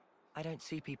 I don't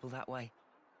see people that way.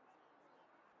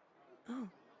 Oh.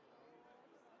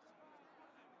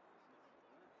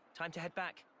 Time to head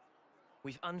back.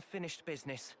 We've unfinished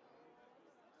business.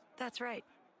 That's right.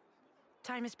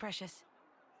 Time is precious.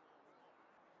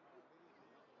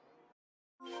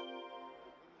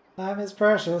 Time is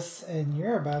precious, and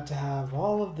you're about to have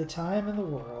all of the time in the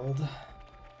world.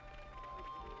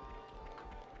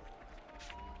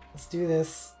 Let's do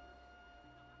this.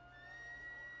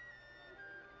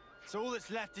 So all that's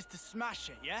left is to smash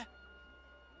it, yeah?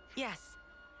 Yes.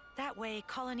 That way,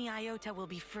 Colony Iota will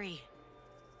be free.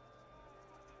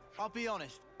 I'll be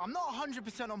honest, I'm not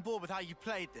 100% on board with how you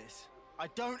played this. I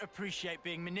don't appreciate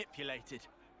being manipulated.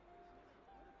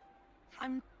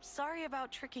 I'm sorry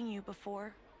about tricking you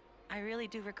before. I really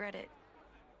do regret it.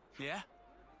 Yeah?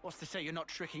 What's to say you're not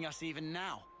tricking us even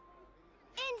now?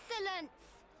 Insolence!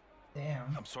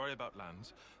 Damn. I'm sorry about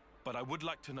Lands, but I would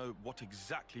like to know what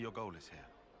exactly your goal is here.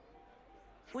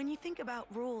 When you think about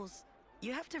rules,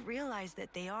 you have to realize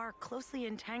that they are closely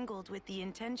entangled with the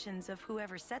intentions of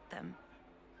whoever set them.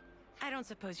 I don't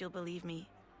suppose you'll believe me,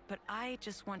 but I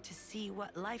just want to see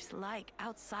what life's like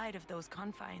outside of those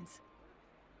confines.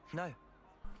 No.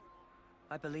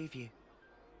 I believe you.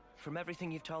 From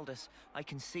everything you've told us, I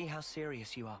can see how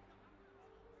serious you are.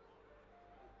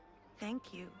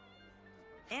 Thank you.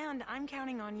 And I'm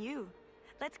counting on you.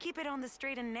 Let's keep it on the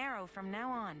straight and narrow from now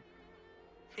on.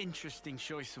 Interesting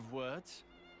choice of words.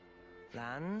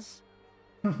 Lands?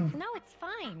 No, it's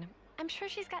fine. I'm sure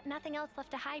she's got nothing else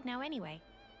left to hide now anyway.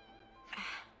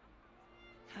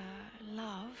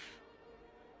 Love?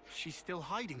 She's still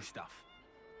hiding stuff.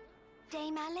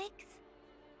 Dame Alex?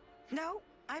 No,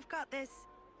 I've got this.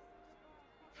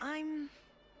 I'm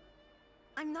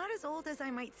not as old as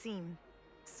I might seem,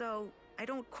 so I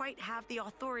don't quite have the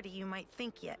authority you might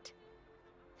think yet.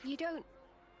 You don't...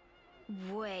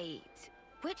 Wait.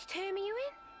 Which term are you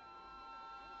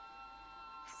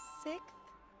in?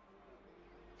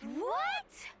 6th?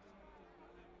 What?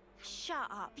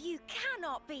 Shut up. You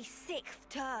cannot be 6th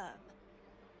term.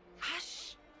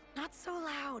 Hush! Not so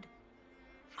loud.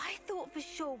 I thought for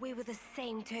sure we were the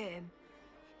same term.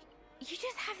 You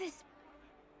just have this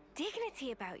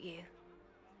dignity about you.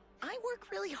 I work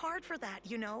really hard for that,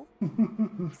 you know?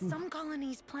 Some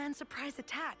colonies plan surprise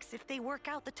attacks if they work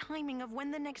out the timing of when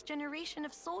the next generation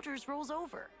of soldiers rolls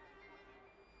over.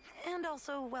 And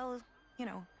also, well, you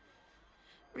know,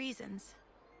 reasons.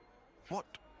 What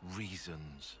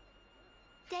reasons?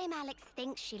 Dame Alex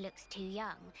thinks she looks too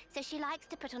young, so she likes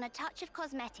to put on a touch of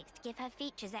cosmetics to give her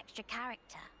features extra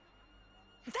character.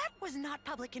 That was not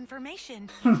public information.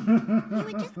 You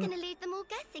were just gonna leave them all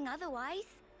guessing otherwise.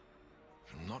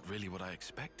 Not really what I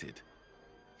expected.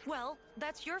 Well,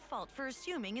 that's your fault for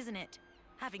assuming, isn't it?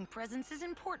 Having presence is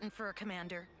important for a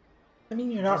commander. I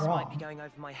mean, you're not This wrong. might be going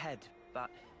over my head,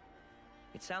 but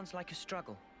it sounds like a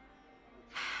struggle.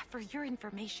 For your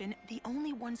information, the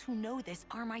only ones who know this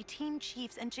are my team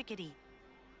chiefs and Chickadee.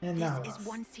 And This now is us.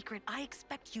 one secret I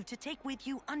expect you to take with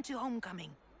you unto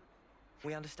homecoming.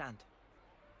 We understand.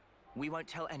 We won't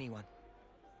tell anyone.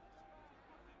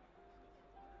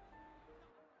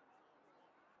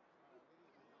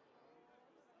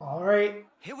 Alright,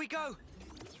 Here we go!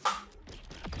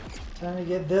 time to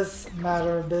get this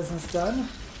matter of business done.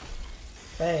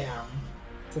 Bam.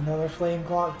 It's another flame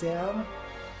clock down.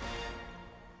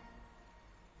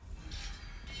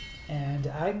 And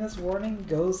Agnes Warning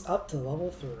goes up to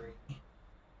level 3.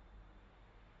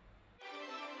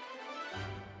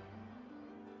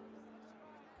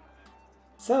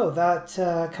 So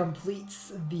that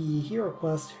completes the hero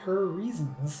quest, Her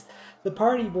Reasons. The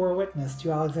party bore witness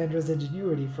to Alexandra's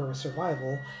ingenuity for her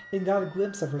survival and got a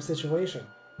glimpse of her situation.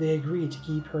 They agreed to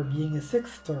keep her being a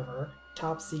 6th termer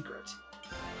top secret.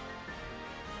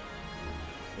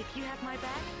 If you have my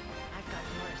back, I've got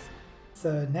yours.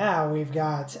 So now we've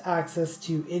got access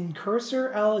to Incursor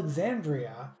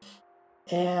Alexandria,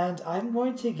 and I'm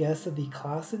going to guess that the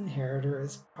class inheritor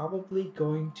is probably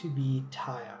going to be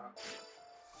Taya.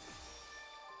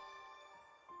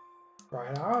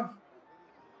 Right on.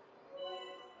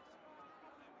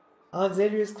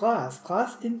 Alexandria's class.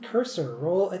 Class Incursor.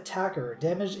 Roll Attacker.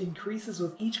 Damage increases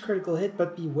with each critical hit,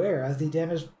 but beware as the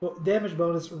damage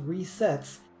bonus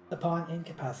resets upon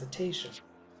incapacitation.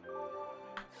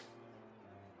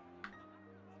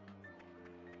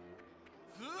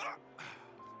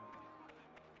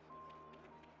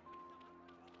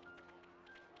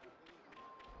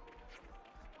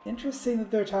 Interesting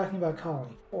that they're talking about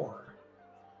Colony 4.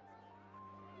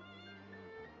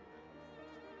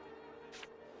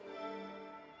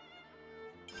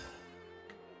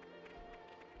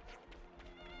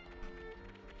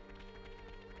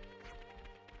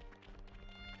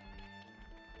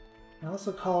 And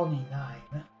also Colony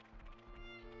 9.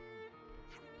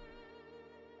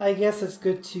 I guess it's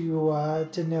good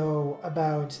to know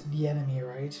about the enemy,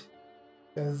 right?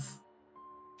 Because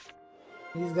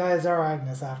these guys are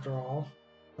Agnes after all.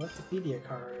 Collectopedia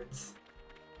cards.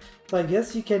 So I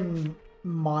guess you can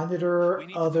monitor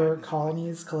other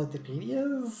colonies'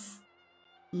 collectopedias?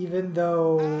 Even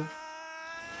though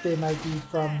they might be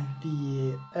from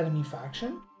the enemy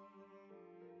faction?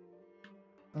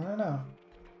 I don't know.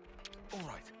 All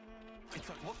right, it's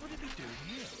So what would it be doing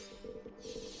here?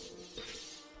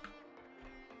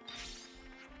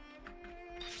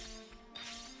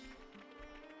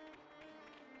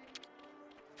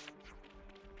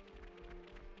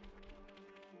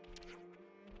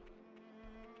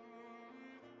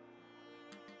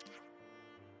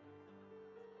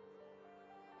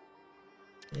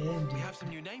 Indeed. We have some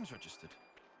new names registered.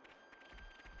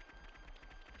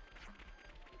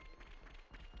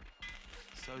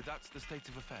 So that's the state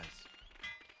of affairs.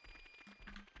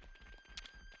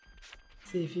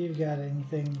 See if you've got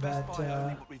anything that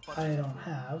I don't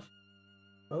have.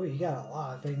 Oh, you got a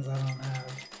lot of things I don't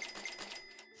have.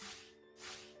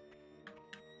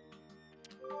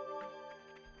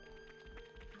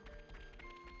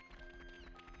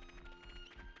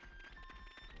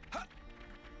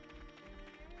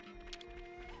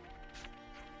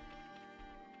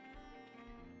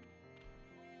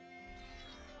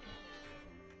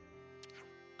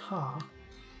 Huh.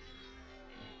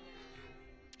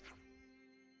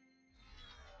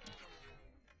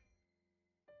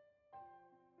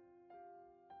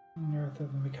 North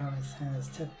of the Mechanic's hand is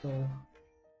typical,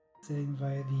 sitting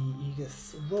via the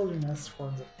Aegis wilderness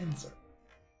forms of insert.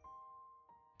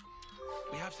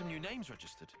 We have some new names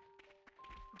registered.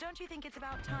 Don't you think it's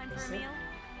about time for a meal?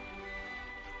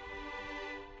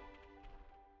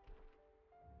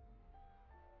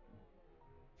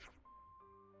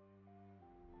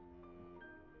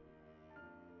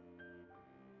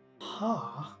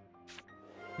 Huh.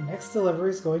 The next delivery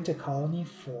is going to Colony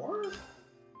 4?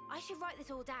 I should write this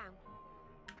all down.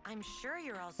 I'm sure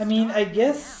you're all I mean, I starving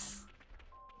guess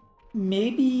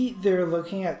maybe they're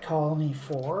looking at Colony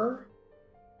 4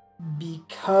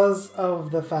 because of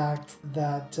the fact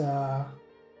that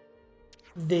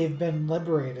they've been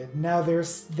liberated. Now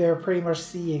they're pretty much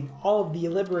seeing all of the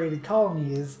liberated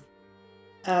colonies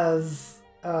as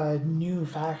a new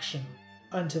faction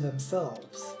unto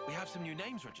themselves. We have some new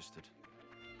names registered.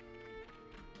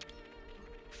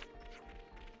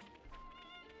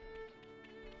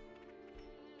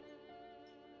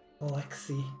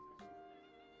 Alexi.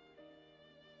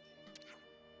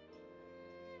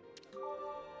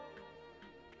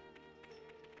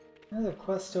 Another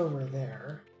quest over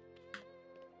there.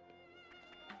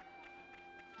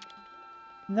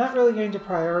 I'm not really going to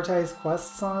prioritize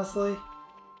quests, honestly.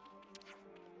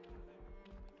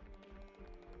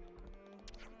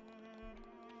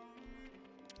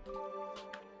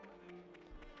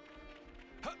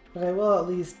 But I will at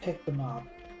least pick them up.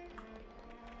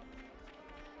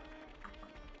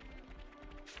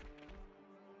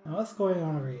 Now what's going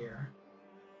on over here?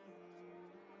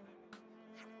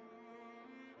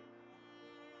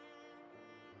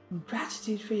 In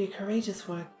gratitude for your courageous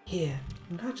work here.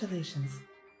 Congratulations.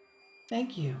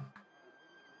 Thank you.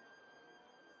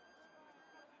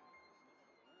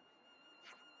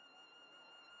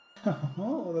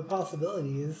 Oh, the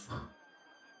possibilities.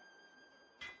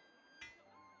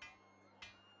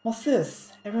 What's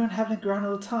this? Everyone having a grand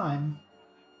old time?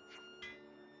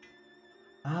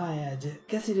 Ah, yeah,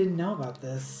 guess you didn't know about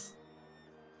this.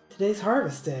 Today's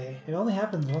Harvest Day. It only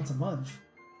happens once a month.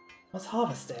 What's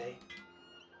Harvest Day?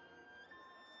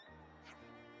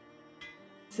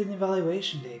 It's an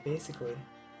evaluation day, basically.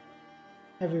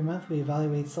 Every month we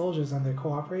evaluate soldiers on their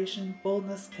cooperation,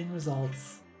 boldness, and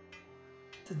results.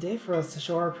 It's a day for us to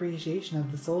show our appreciation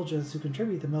of the soldiers who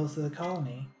contribute the most to the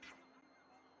colony.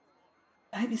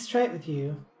 I'd be straight with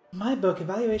you. In my book,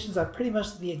 evaluations are pretty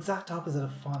much the exact opposite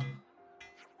of fun.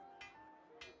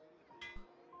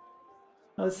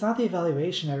 No, it's not the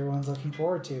evaluation everyone's looking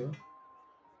forward to.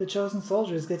 The chosen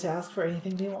soldiers get to ask for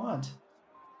anything they want.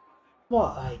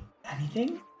 What, like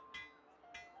anything?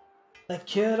 Like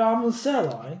cured almond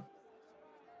sirloin?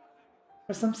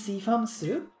 Or some sea foam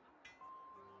soup?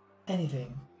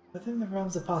 Anything. Within the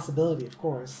realms of possibility, of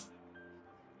course.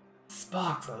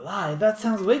 Sparks alive, that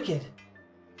sounds wicked!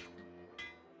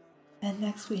 And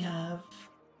next we have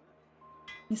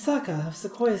Misaka of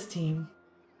Sequoia's team.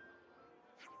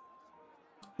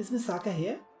 Is Misaka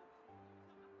here?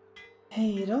 Hey,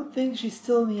 you don't think she's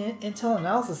still in the Intel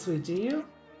Analysis Suite, do you?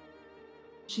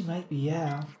 She might be,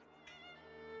 yeah.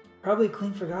 Probably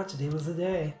clean forgot today was the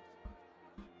day.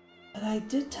 But I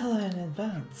did tell her in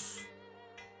advance.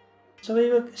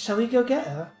 Shall we go get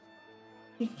her?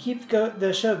 You can keep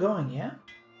the show going, yeah?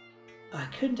 I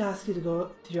couldn't ask you to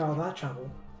go through all that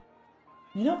trouble.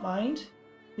 You don't mind.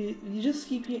 You just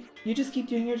keep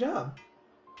doing your job.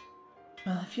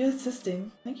 Well, if you're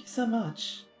insisting, thank you so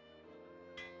much.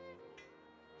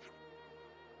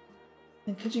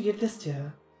 Then could you give this to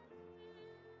her?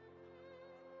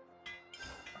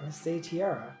 First Day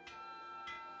Tiara.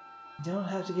 You don't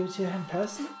have to give it to her in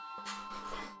person?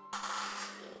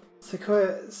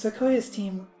 Sequoia's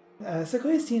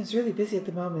team's really busy at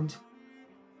the moment.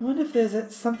 I wonder if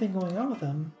there's something going on with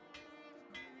them.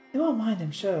 They won't mind,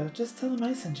 I'm sure. Just tell them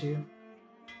I sent you.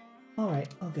 Alright,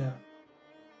 I'll go.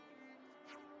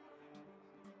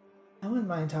 I wouldn't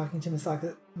mind talking to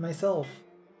Misaka myself.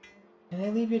 And I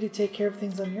leave you to take care of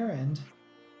things on your end.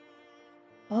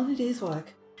 On a day's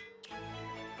work.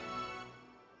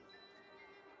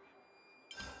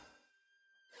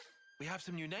 We have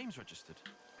some new names registered.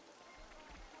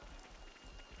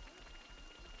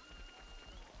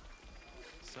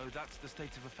 So that's the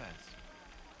state of affairs.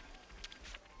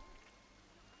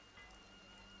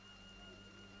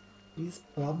 He's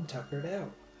plum tuckered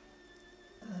out.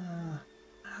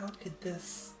 How could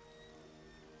this...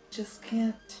 Just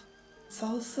can't...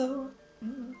 Salsa?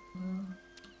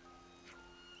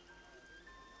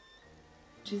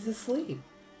 She's asleep.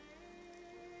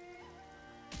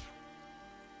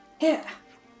 Yeah!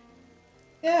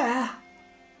 Yeah!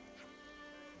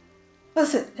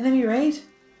 Listen, enemy raid?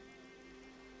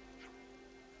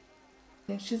 I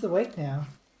think she's awake now.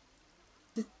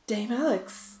 Dame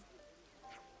Alex!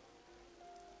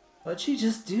 What'd she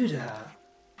just do to her?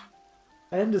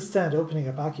 I understand opening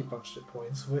up acupuncture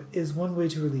points is one way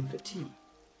to relieve fatigue.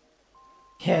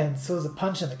 Yeah, and so is a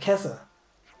punch in the Kessa.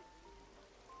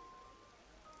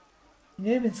 You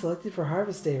may have been selected for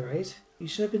Harvest Day, right? You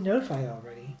should have been notified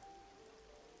already.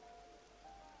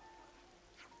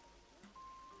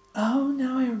 Oh,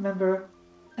 now I remember.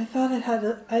 I thought I'd have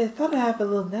a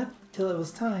little nap till it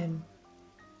was time.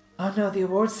 Oh no, the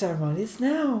awards ceremony is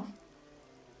now.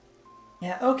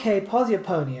 Yeah, okay, pause your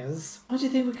ponies. Why do you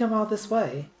think we come all this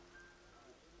way?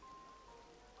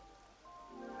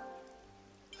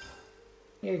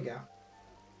 Here you go.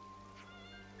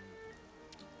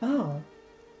 Oh.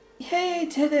 Yay, I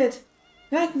did it!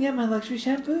 Now I can get my luxury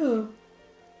shampoo!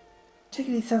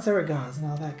 Chickadee sends her regards and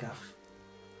all that guff.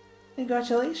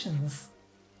 Congratulations!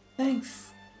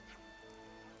 Thanks!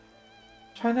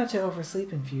 Try not to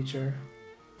oversleep in future.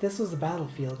 If this was a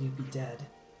battlefield, you'd be dead.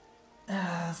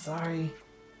 Ah, sorry.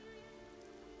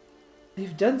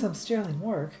 You've done some sterling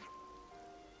work.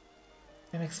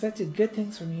 I'm expecting good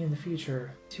things from you in the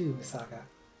future, too, Misaka.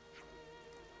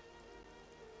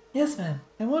 Yes, ma'am.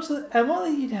 I won't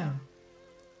let you down.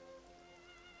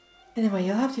 Anyway,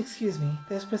 you'll have to excuse me.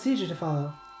 There's procedure to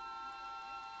follow.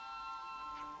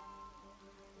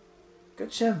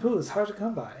 Good shampoo is hard to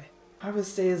come by.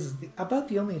 Harvest Day is about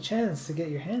the only chance to get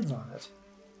your hands on it.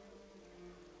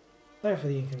 Sorry for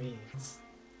the inconvenience.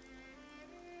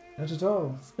 Not at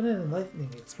all. It's been an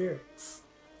enlightening experience.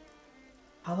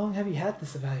 How long have you had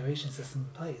this evaluation system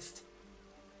placed?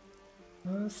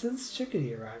 Since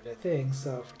Chickadee arrived, I think,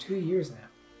 so for 2 years now.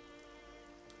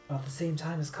 About the same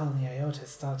time as Colony Iota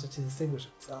started to distinguish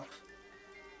itself.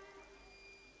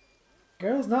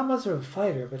 Girl's not much of a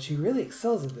fighter, but she really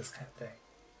excels at this kind of thing.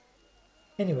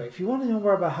 Anyway, if you want to know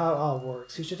more about how it all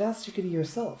works, you should ask Chickadee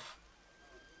yourself.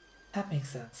 That makes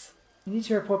sense. You need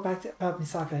to report back about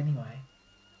Misaka anyway.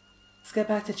 Let's get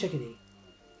back to Chickadee.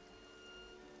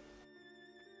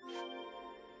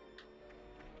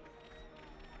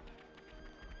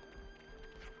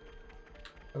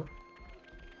 Oh.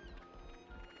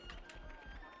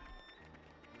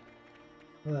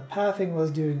 Well, the pathing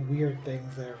was doing weird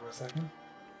things there for a second.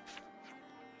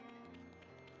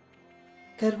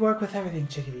 Good work with everything,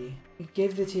 Chickadee. We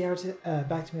gave the TR to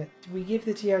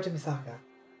Misaka.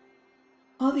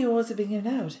 All the awards have been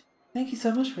given out. Thank you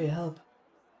so much for your help.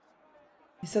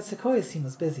 You said Sequoia's team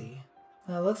was busy.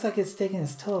 Well, it looks like it's taking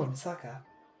its toll on Misaka.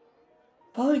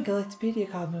 Following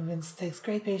Galactopedia card movements takes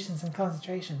great patience and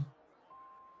concentration.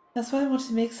 That's why I wanted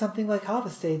to make something like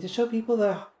Harvest Day to show people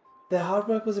that their hard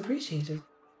work was appreciated.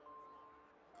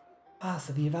 Ah,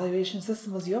 so the evaluation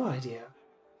system was your idea.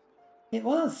 It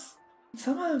was. And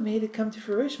somehow it made it come to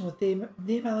fruition with Dame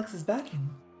Alex's backing.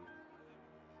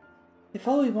 If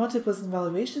all we wanted was an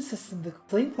evaluation system, the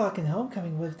Flame Clock and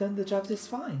Homecoming would have done the job just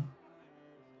fine.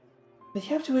 But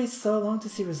you have to wait so long to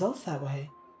see results that way.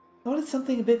 I wanted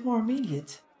something a bit more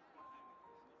immediate.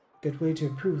 Good way to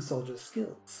improve soldiers'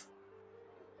 skills.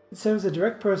 It serves a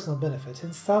direct personal benefit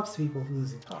and stops people from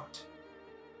losing heart.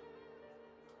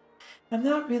 I'm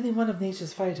not really one of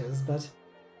nature's fighters, but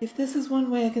if this is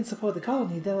one way I can support the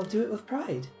colony, then I'll do it with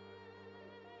pride.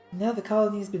 Now the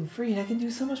colony's been freed, I can do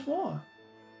so much more.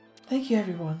 Thank you,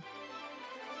 everyone.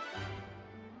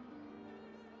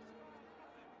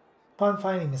 Upon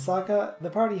finding Misaka, the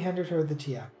party handed her the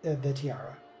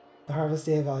tiara. The Harvest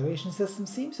Day evaluation system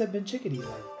seems to have been Chickadee's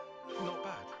idea. Not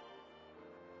bad.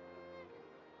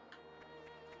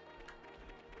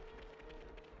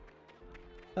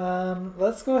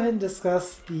 Let's go ahead and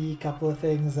discuss the couple of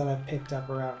things that I've picked up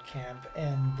around camp,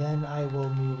 and then I will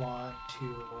move on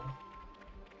to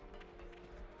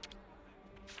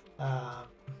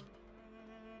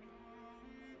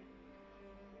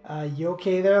you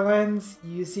okay there, Lens?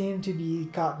 You seem to be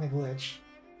caught in a glitch.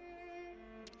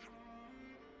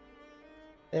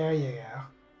 There you go.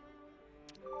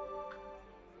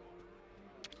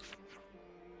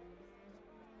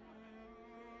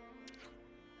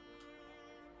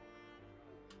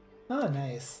 Oh,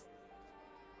 nice.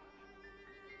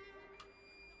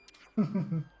 So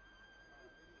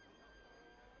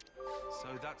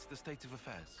that's the state of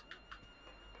affairs.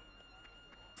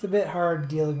 It's a bit hard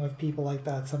dealing with people like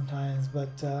that sometimes,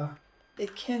 but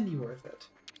it can be worth it.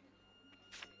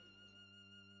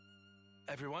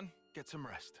 Everyone, get some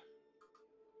rest.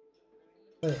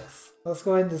 So yes, let's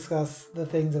go ahead and discuss the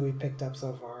things that we picked up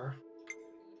so far.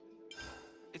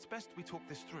 It's best we talk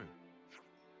this through.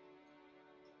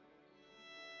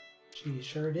 She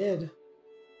sure did.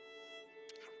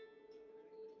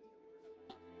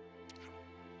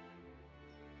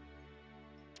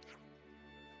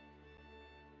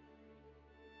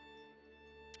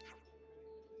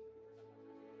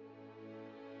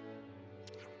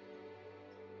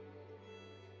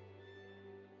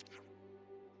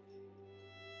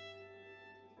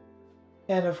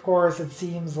 And of course, it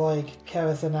seems like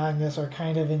Kevis and Agnes are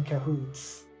kind of in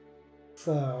cahoots.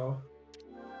 So,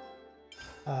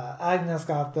 Agnes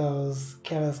got those,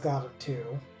 Kevis got them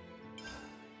too.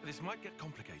 This might get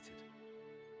complicated.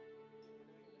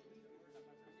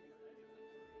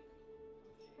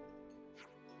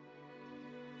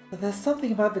 But there's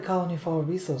something about the Colony 4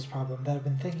 resource problem that I've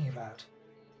been thinking about.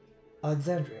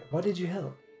 Alexandria, what did you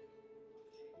help?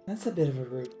 That's a bit of a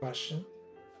rude question.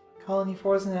 Colony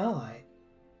 4 is an ally.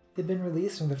 They've been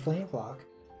released from the Flame Clock.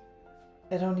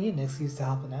 I don't need an excuse to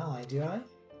help an ally, do I?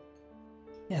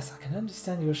 Yes, I can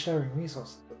understand you're sharing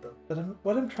resources with them, but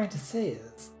what I'm trying to say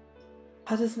is,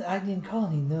 how does an Agnian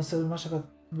colony know so much about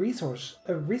resource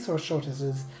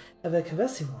shortages of a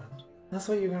Kevesi one? That's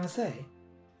what you're gonna say.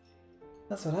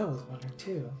 That's what I was wondering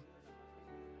too.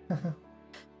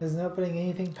 There's no putting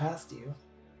anything past you.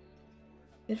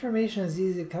 Information is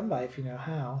easy to come by if you know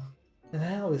how, and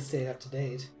I always stay up to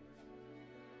date.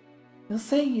 You're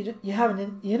saying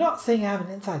you're not saying you have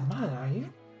an inside mind, are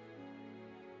you?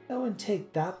 I wouldn't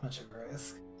take that much of a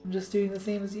risk. I'm just doing the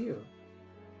same as you.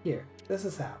 Here, this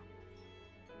is how.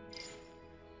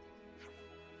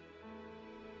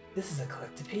 This is a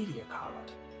Collectopedia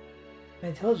card.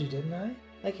 I told you, didn't I?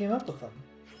 I came up with them.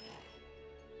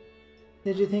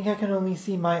 Did you think I can only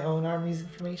see my own army's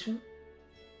information?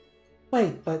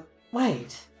 Wait.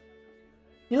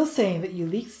 You're saying that you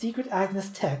leaked secret Agnes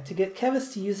tech to get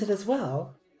Kevis to use it as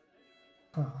well?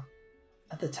 Huh.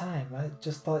 At the time, I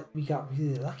just thought we got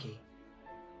really lucky.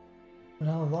 When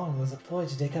all along it was a ploy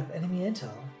to dig up enemy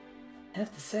intel. I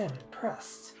have to say I'm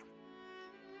impressed.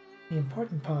 The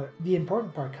important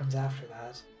part comes after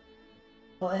that.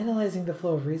 While analyzing the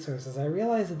flow of resources, I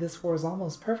realized that this war is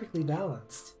almost perfectly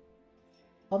balanced.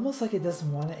 Almost like it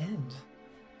doesn't want to end.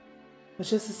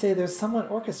 Which is to say, there's someone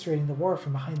orchestrating the war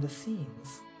from behind the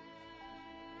scenes.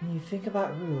 When you think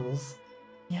about rules,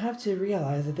 you have to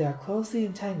realize that they are closely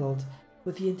entangled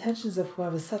with the intentions of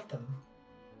whoever set them.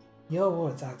 Your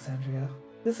words, Alexandria.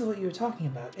 This is what you were talking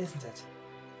about, isn't it?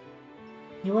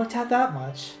 You worked out that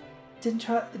much.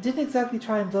 Didn't exactly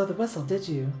try and blow the whistle, did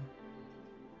you?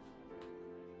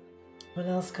 What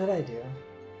else could I do?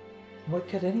 What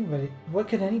could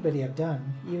anybody have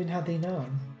done, even had they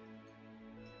known?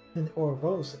 Then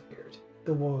Ouroboros appeared,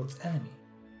 the world's enemy.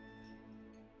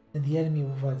 And the enemy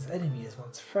of one's enemy is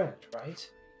one's friend, right?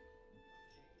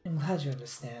 I'm glad you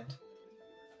understand.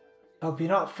 I hope you're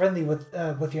not friendly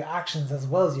with your actions as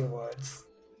well as your words.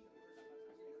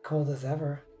 Cold as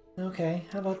ever. Okay,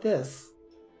 how about this?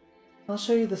 I'll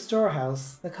show you the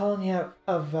storehouse, the colony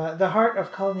of the heart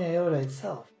of Colony Iota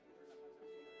itself.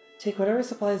 Take whatever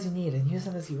supplies you need and use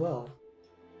them as you will.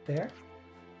 Fair?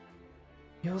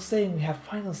 You're saying we have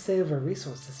final say over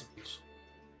resource distribution.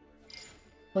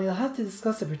 Well, you'll have to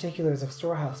discuss the particulars of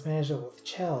storehouse management with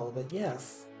Chell, but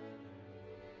yes.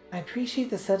 I appreciate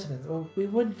the sentiment, but we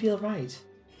wouldn't feel right.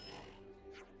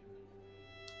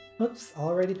 Oops,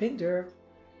 already pinged her.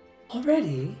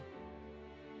 Already?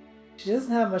 She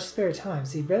doesn't have much spare time,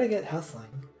 so you better get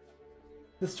hustling.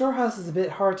 The storehouse is a bit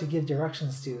hard to give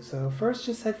directions to, so first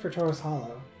just head for Taurus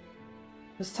Hollow.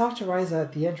 Just talk to Ryza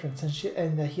at the entrance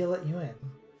and he'll let you in.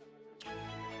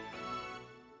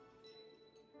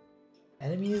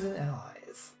 Enemies and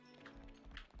allies.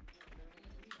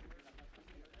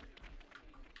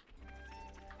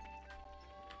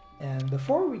 And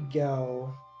before we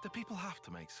go, Do people have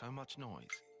to make so much noise?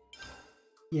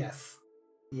 Yes.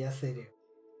 Yes, they do.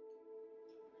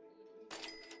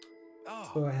 Oh,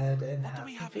 Let's go ahead and what do have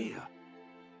we the have food. here?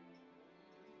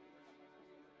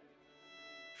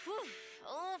 Phew,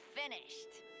 all finished.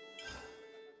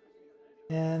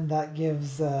 And that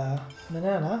gives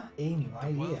Manana a new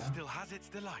The world idea. still has its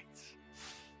delights.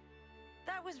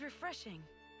 That was refreshing.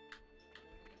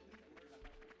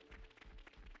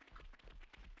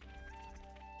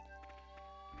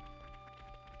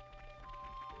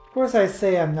 Of course, I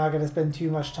say I'm not going to spend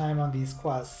too much time on these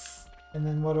quests. And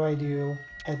then what do?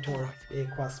 Head toward a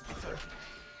quest marker.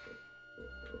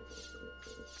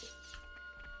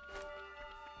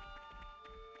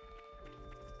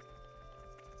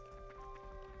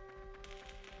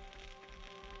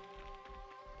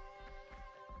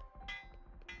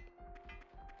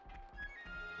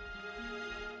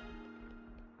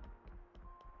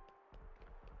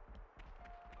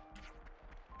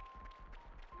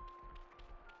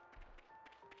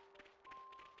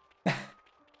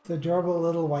 It's adorable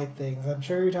little white things. I'm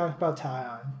sure you're talking about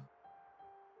Tyon.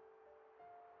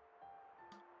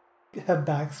 A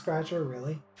back scratcher,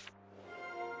 really?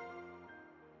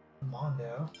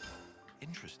 Mondo.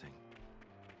 Interesting.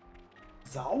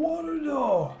 I wanna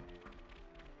know.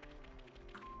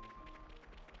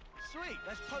 Sweet,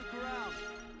 let's poke around.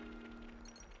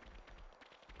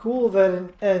 Cool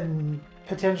that an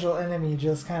potential enemy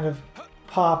just kind of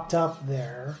popped up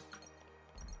there.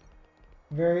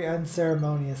 Very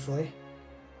unceremoniously.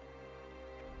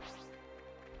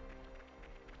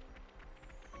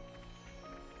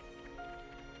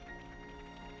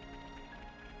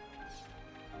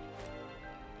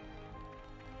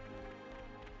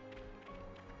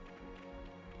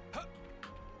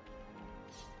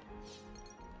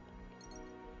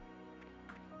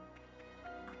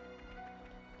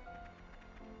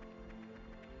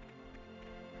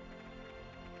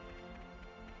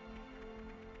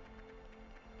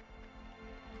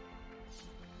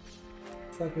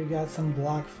 Looks like we got some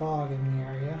black fog in the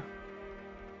area.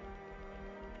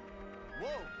 Whoa,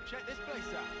 check this place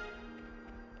out.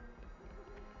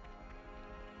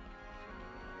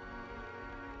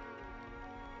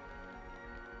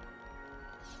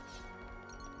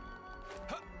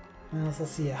 I also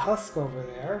see a husk over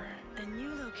there. A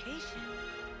new location.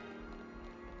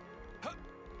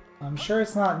 I'm sure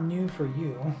it's not new for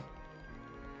you.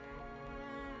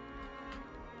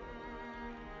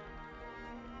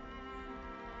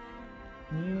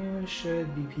 You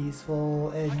should be peaceful,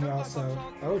 and you're also...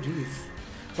 Oh, jeez.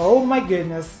 Oh my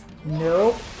goodness.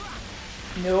 Nope.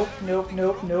 Nope, nope,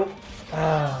 nope, nope.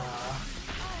 Ah.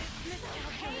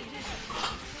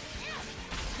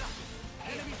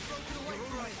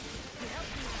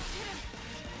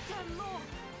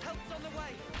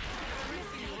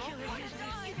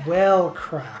 Well,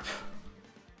 crap.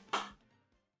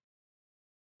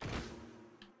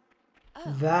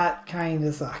 That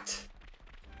kinda sucked.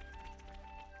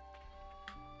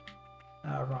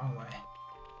 Wrong way.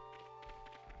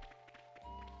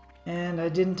 And I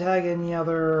didn't tag any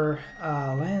other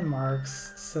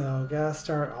landmarks, so gotta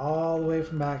start all the way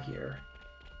from back here.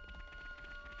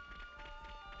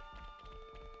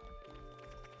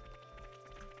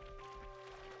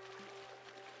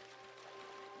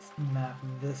 Let's map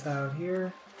this out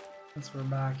here, since we're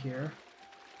back here.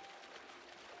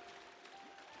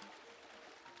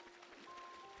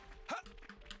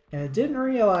 And I didn't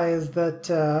realize that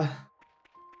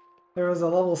there was a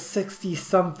level 60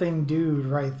 something dude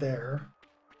right there.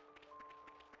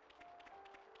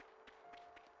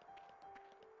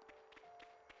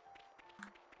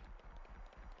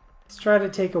 Let's try to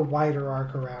take a wider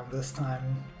arc around this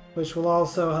time, which will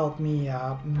also help me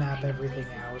map everything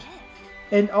out.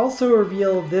 And also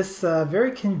reveal this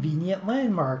very convenient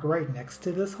landmark right next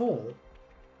to this hole.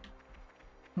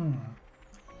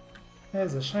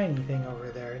 There's a shiny thing over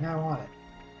there, now I want it.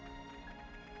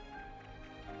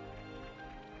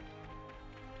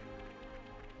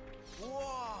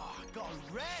 Whoa, got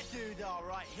a rare dude all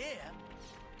right here.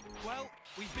 Well,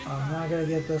 we've been I'm not gonna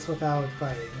get this without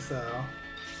fighting, so...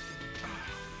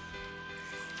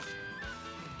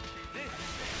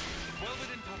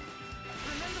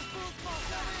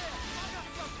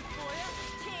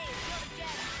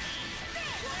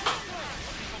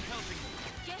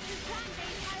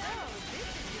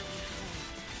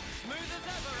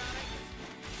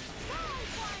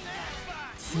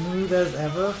 Smooth as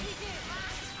ever?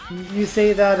 You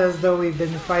say that as though we've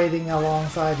been fighting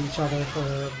alongside each other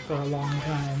for a long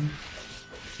time.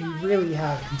 We really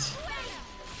haven't.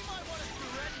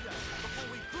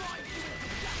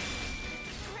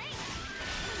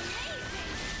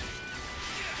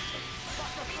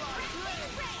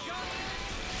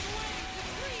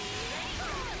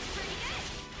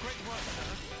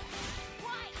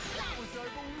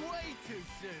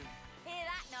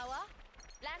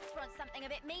 getting a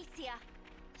bit meatier.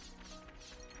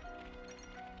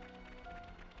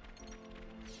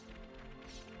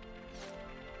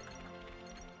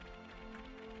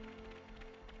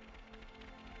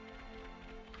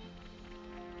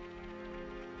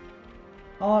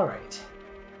 All right.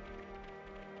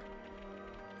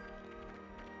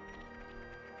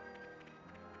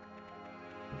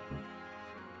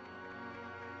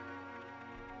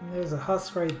 And there's a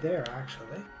husk right there,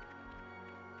 actually.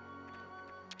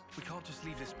 We can't just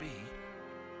leave this be.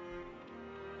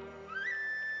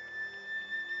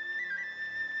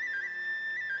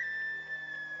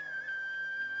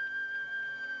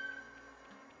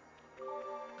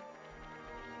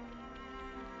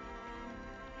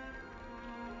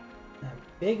 A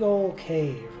big old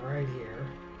cave right here.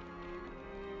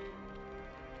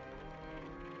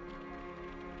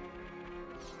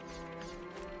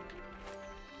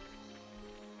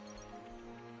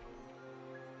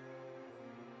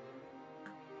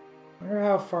 Wonder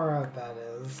how far out that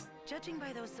is. Judging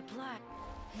by those supplies,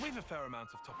 We've a fair amount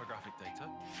of topographic data.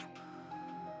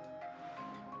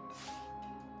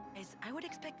 I would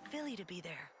expect Philly to be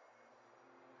there.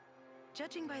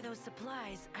 Judging by those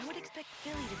supplies, I would expect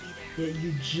Philly to be there. Yeah,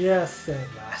 you just said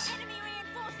that. Enemy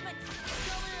reinforcements!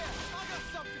 Come here! I got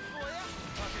something for you!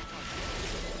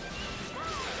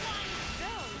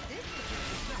 So, this could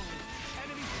be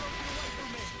Enemies broken away from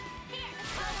me! Here!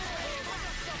 Come here! I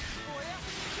got something for you!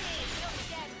 You'll be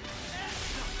dead.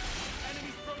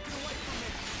 Enemies broken away from me!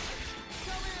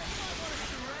 Come here! I want to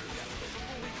surrender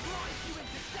before we grind you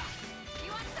into dust! You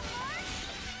want some more?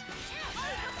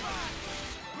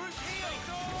 Group heal!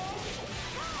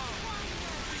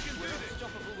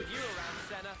 Unstoppable with you around,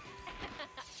 Senna.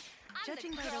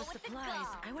 Judging by those supplies,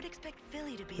 I would expect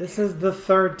Philly to be This there. is the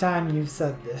third time you've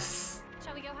said this.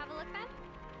 Shall we go have a look then?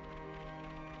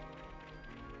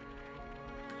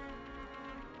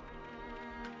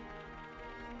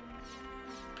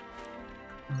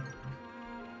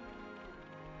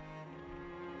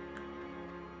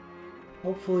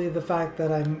 Hopefully the fact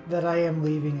that I am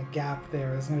leaving a gap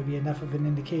there is going to be enough of an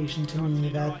indication to me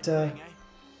that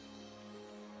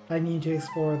I need to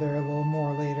explore there a little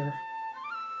more later.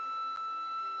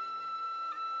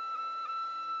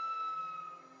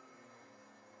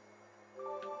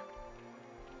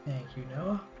 Thank you,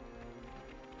 Noah.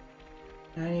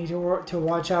 I need to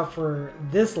watch out for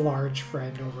this large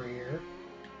friend over here.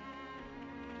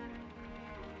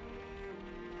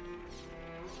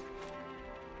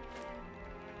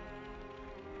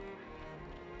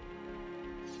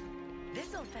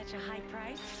 This'll fetch a high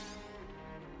price.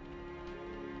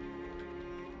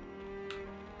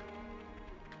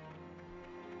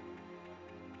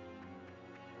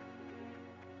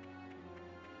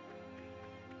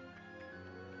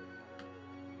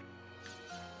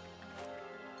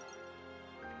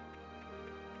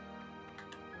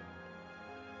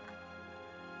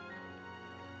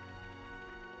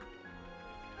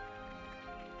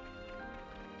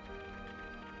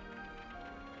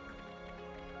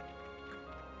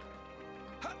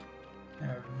 There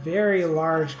are very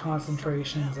large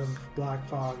concentrations of black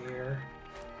fog here.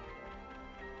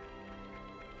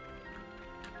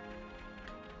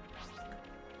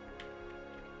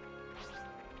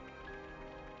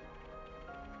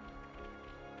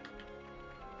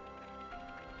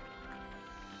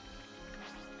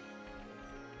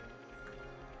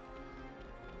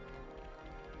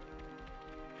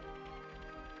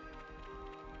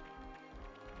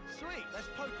 Sweet, let's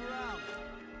poke around.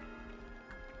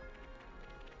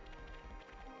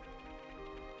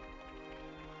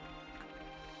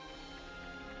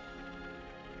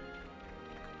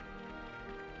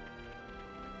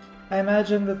 I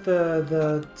imagine that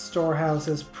the storehouse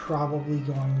is probably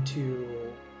going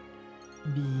to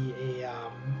be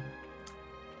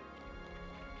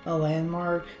a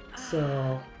landmark,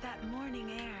 so That morning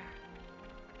air.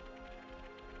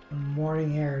 the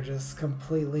morning air just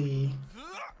completely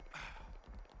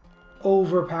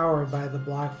overpowered by the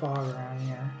black fog around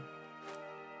here.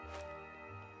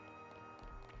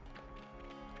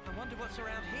 I wonder what's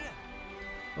around here.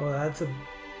 Oh, that's a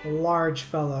large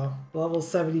fellow. Level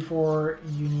 74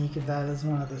 unique if that is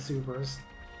one of the supers.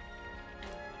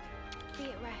 Be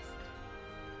at rest.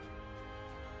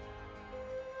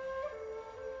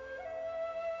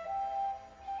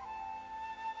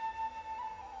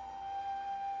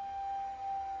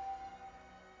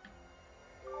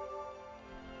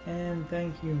 And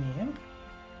thank you, Mia.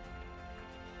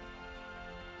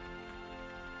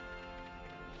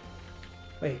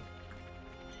 Wait.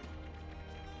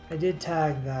 I did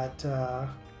tag that,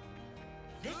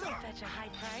 This'll fetch a high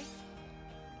price.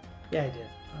 yeah, I did.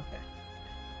 Okay.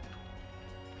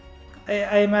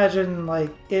 I imagine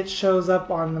like it shows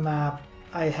up on the map,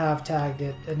 I have tagged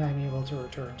it, and I'm able to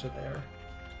return to there.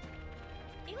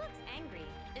 He looks angry.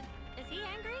 Is he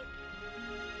angry?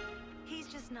 He's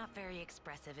just not very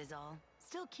expressive is all.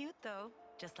 Still cute though,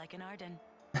 just like an Arden.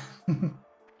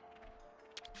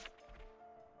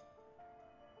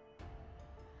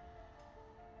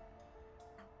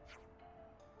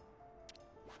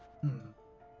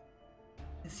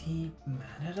 Is he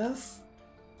mad at us?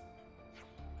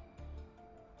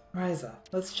 Ryza,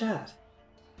 let's chat.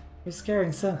 You're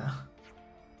scaring Senna.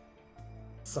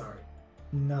 Sorry,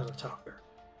 not a talker.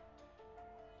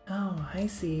 Oh, I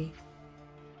see.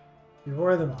 We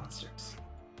were the monsters.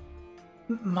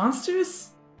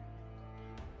 Monsters?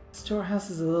 The storehouse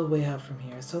is a little way out from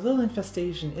here, so a little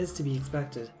infestation is to be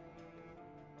expected.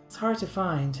 It's hard to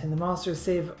find, and the monsters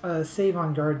save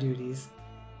on guard duties.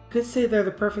 Could say they're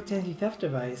the perfect anti-theft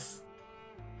device.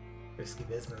 Risky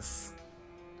business.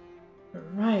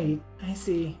 Right, I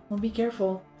see. Well, be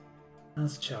careful.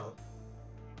 How's Chell?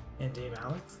 And Dame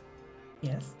Alex?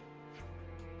 Yes?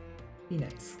 Be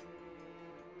nice.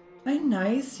 I'm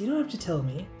nice, you don't have to tell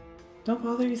me. Don't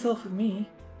bother yourself with me.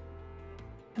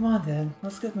 Come on then,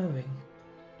 let's get moving.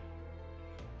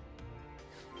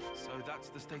 So that's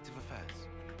the state of affairs.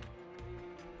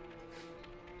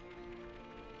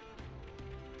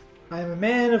 I am a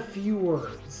man of few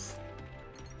words.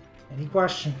 Any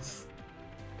questions?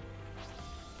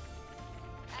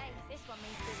 Hey, this one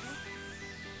means business.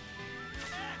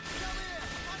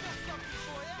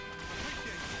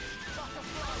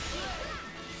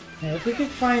 Now, if we could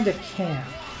find a camp,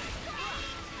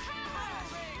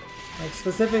 like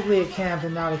specifically a camp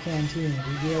and not a canteen,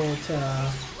 we'd be able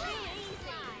to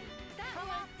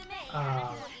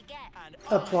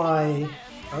apply.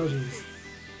 Oh geez.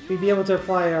 We'd be able to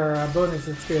apply our bonus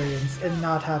experience and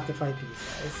not have to fight these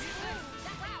guys.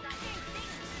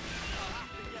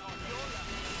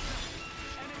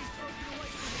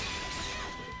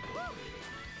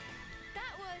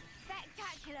 That was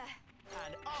spectacular.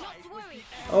 Not to worry.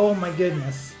 Oh my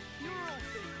goodness.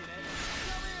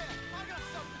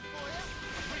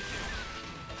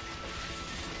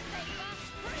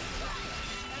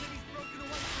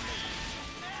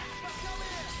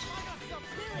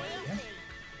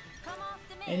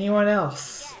 Anyone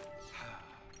else?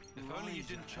 If only you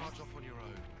didn't charge off on your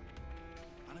own.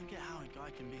 I don't get how a guy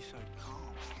can be so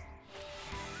calm.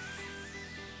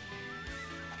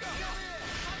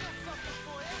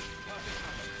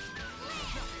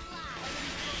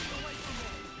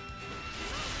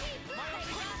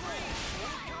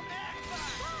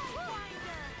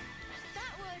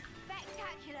 That was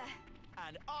spectacular.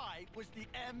 And I was the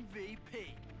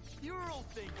MVP. You were all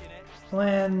thinking it.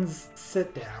 Plans,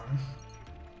 sit down.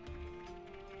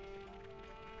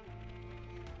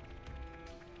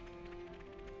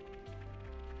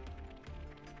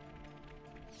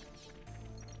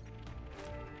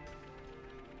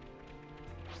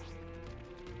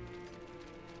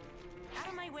 Out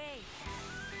of my way.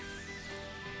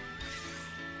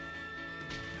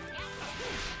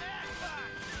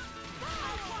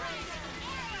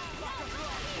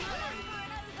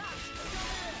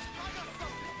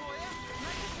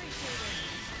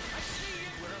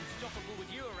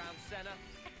 With you around, Senna.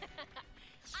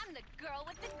 I'm the girl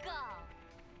with the gall.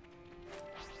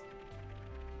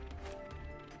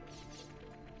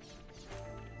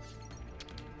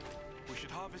 We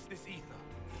should harvest this ether.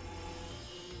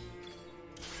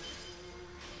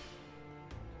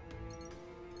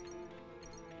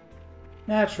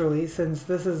 Naturally, since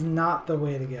this is not the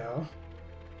way to go,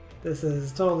 this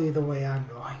is totally the way I'm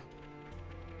going.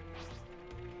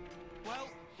 Well,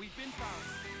 we've been found.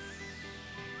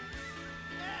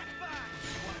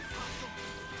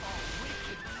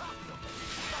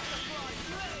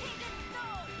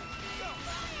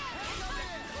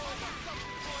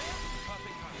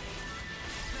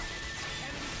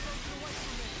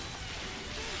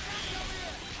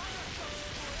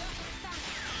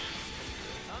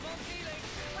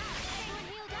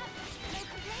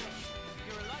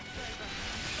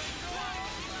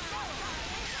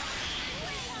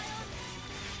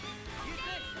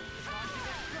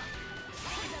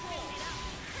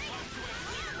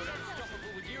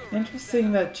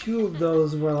 Interesting that 2 of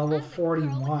those were level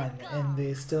 41 and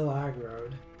they still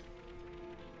aggroed.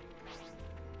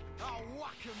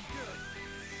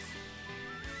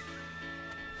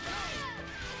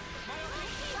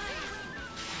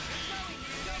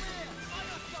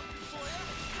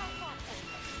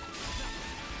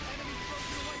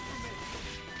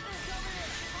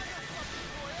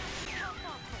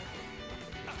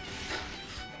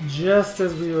 Just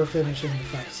as we were finishing the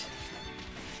fight.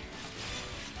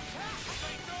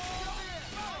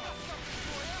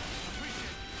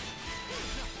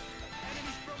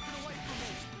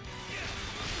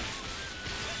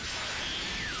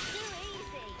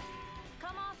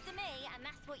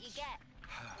 That's what you get.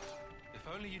 If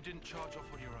only you didn't charge off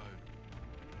on your own.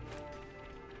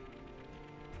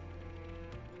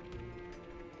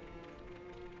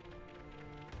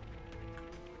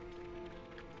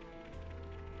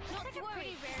 Not to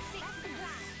worry, Rare.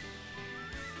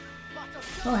 That's the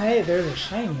plan. Oh hey, there's a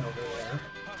shiny over there.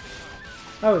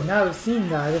 I would not have seen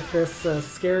that if this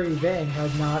scary Vang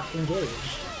had not engaged.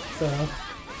 So,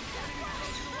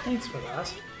 thanks for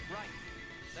that. Right.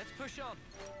 Let's push on.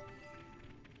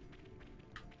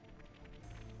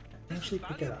 Actually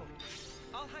pick it up.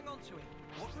 I'll hang on to it.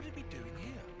 What would it be doing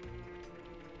here?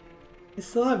 I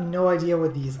still have no idea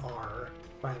what these are,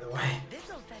 by the way.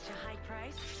 This'll fetch a high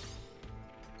price.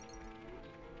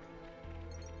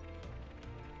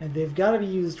 And they've got to be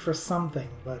used for something,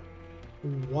 but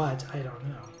what? I don't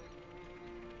know.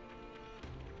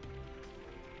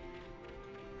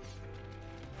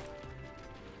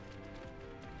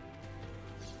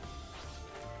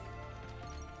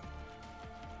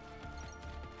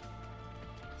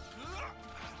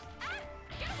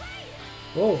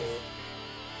 Whoa.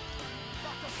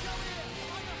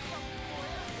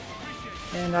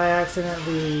 And I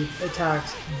accidentally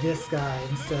attacked this guy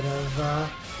instead of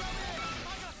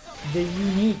the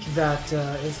unique that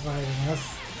is fighting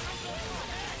us.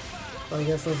 So I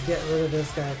guess let's get rid of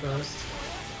this guy first.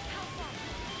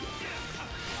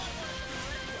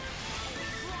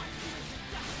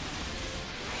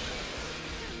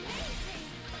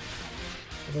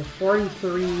 The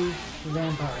 43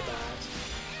 vampire bat.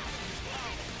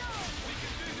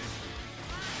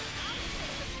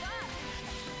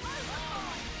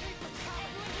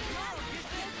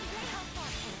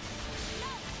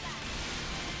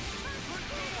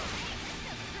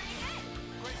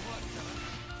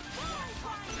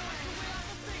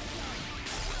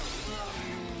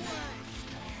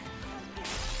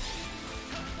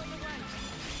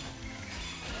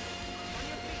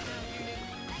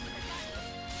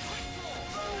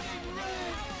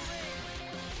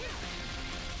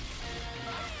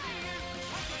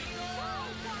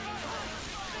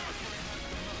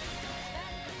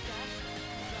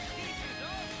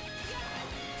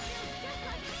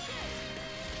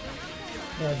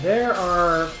 Yeah, there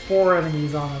are 4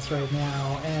 enemies on us right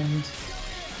now, and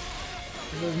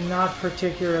this is not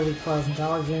particularly pleasant.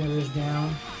 Alexandria is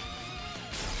down.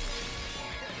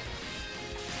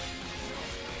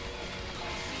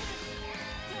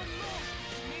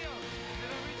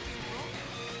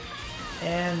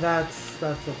 And that's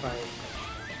the fight.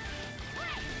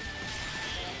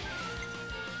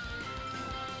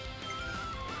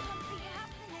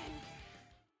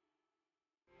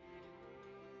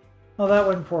 Well, that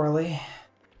went poorly.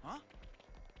 Huh?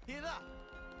 Hear that?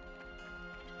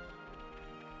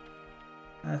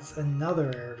 That's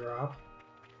another airdrop.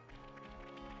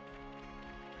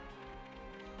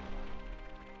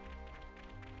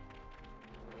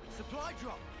 Supply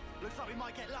drop. Looks like we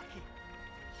might get lucky.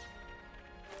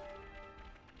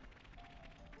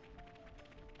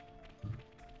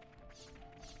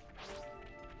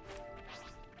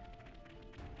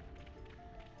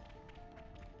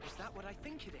 Is that what I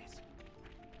think it is?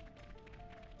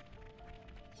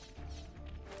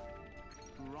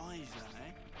 Riser,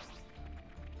 eh?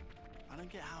 I don't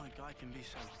get how a guy can be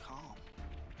so calm.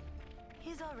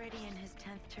 He's already in his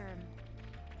 10th term,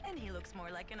 and he looks more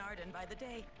like an Arden by the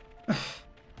day.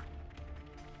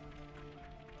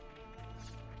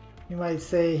 You might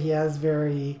say he has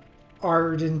very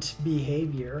ardent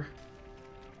behavior.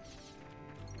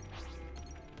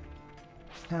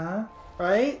 Huh?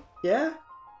 Right? Yeah?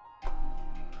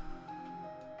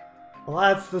 Well,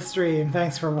 that's the stream.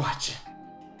 Thanks for watching.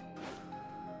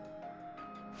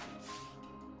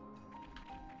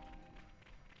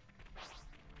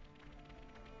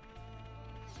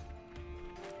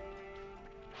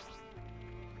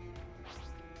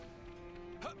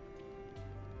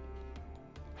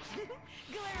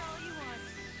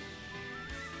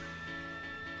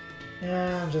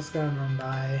 Yeah, I'm just gonna run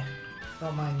by.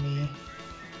 Don't mind me.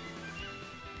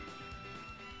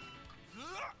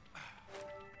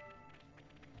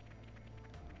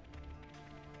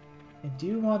 I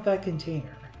do want that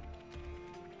container.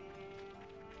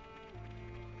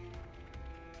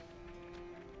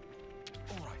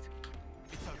 All right.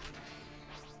 It's open.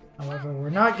 However, we're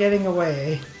not getting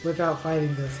away without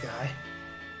fighting this guy.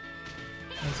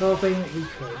 I was hoping we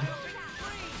could.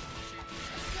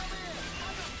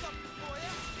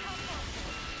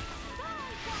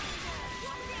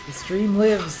 The stream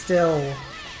lives still.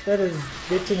 That is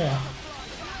good to know.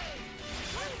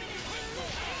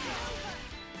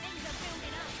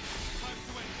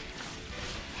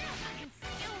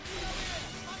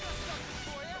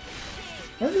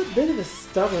 There's a bit of a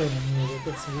stuttering in music,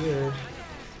 it's weird.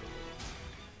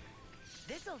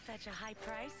 This'll fetch a high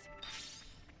price.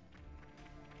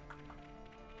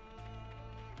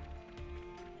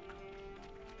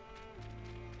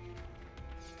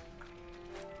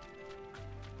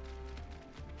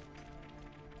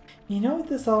 You know what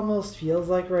this almost feels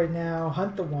like right now?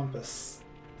 Hunt the Wumpus.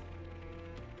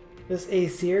 Just a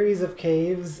series of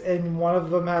caves, and one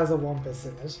of them has a Wumpus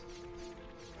in it.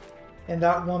 And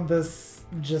that Wumpus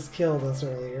just killed us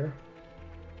earlier.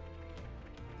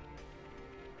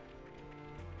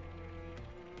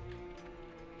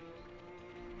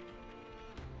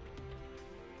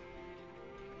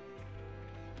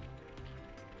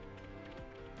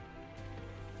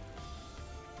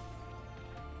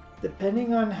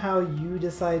 Depending on how you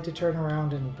decide to turn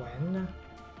around and when,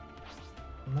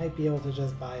 I might be able to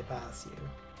just bypass you.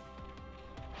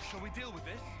 Shall we deal with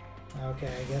this? Okay,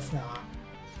 I guess not.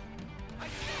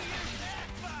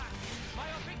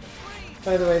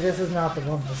 By the way, this is not the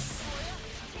Wumpus.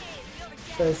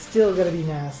 But it's still gonna be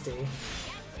nasty.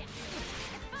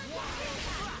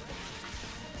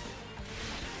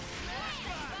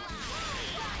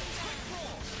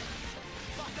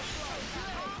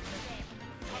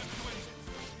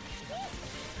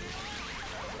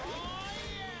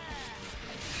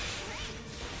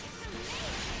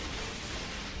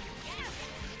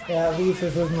 Yeah, at least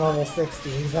this isn't level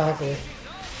 60, exactly.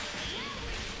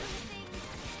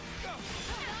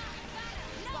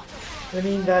 I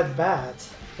mean, that bat,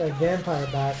 that vampire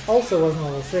bat, also wasn't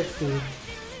level 60.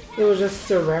 It was just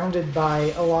surrounded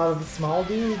by a lot of small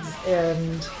dudes,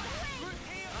 and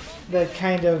that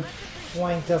kind of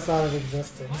flanked us out of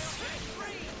existence.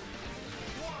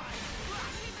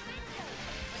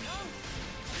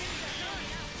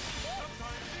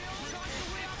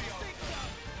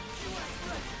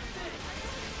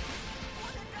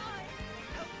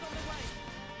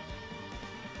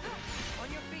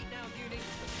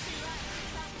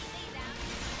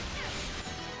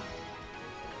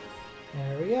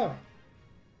 There we go.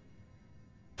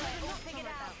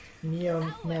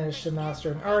 Neo managed to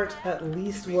master an art. At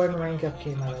least one rank up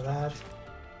came out of that.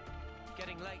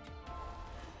 Getting late.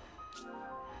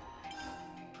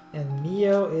 And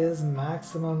Neo is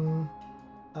maximum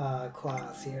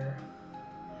class here.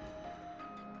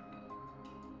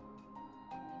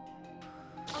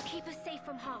 I'll keep us safe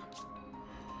from harm.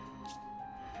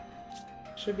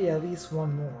 Should be at least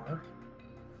one more.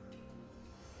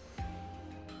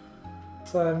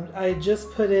 So I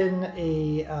just put in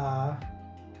a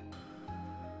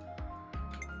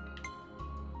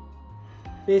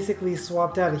basically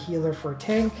swapped out a healer for a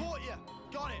tank,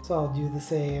 so I'll do the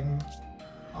same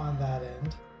on that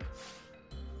end.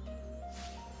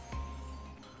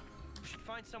 We should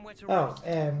find somewhere to Oh, rest.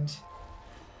 and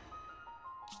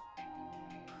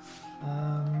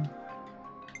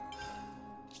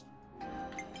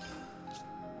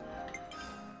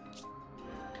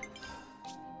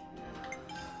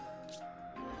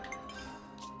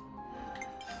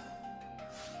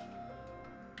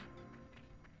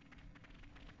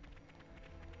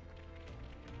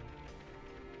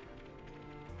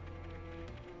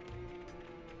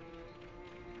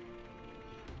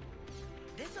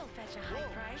This'll fetch a high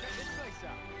price. Check this place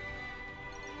out.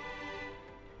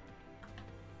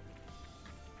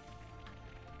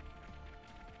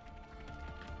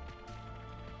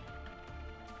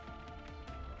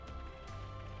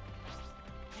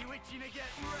 You itching to get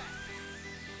wrecked?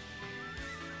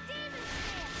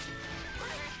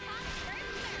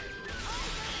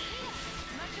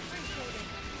 Much appreciated.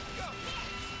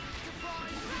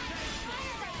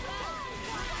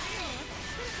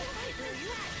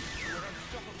 We're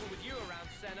unstoppable with you around,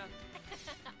 Senna.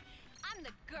 I'm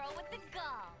the girl with the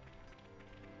gall.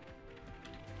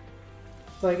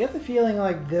 so I get the feeling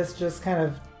like this just kind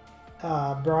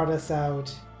of brought us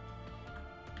out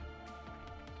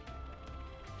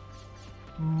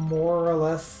more or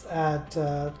less at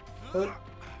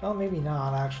well, maybe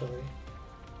not actually.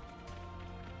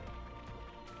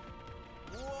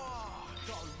 Whoa,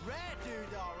 got a rare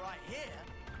doodah right here.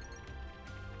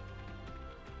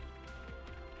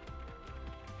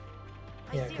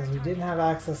 Yeah, because we didn't have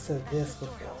access to this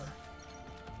before.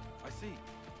 I see.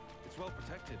 It's well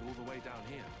protected all the way down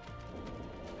here.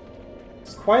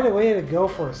 It's quite a way to go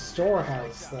for a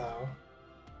storehouse, though.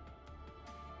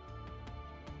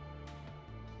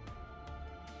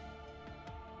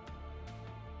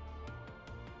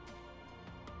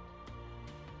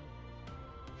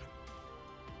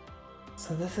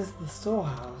 So this is the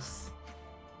storehouse.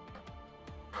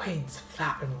 Wings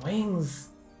flapping wings.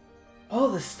 All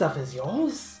this stuff is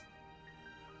yours?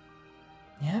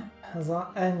 Yep,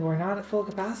 and we're not at full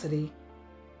capacity.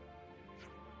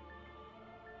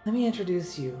 Let me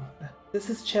introduce you. This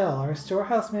is Chell, our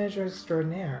storehouse manager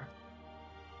extraordinaire.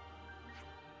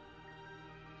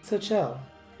 So Chell,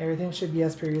 everything should be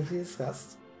as previously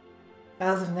discussed.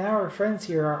 As of now, our friends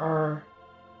here are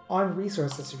on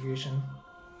resource distribution.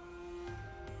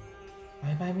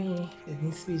 Fine by me, it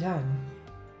needs to be done.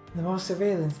 The more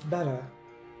surveillance, the better.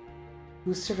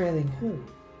 Who's surveilling who?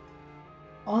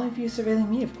 All of you surveilling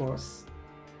me, of course.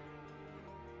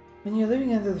 When you're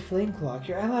living under the Flame Clock,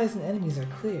 your allies and enemies are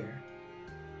clear.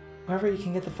 Whoever you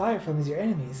can get the fire from is your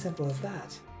enemy, simple as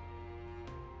that.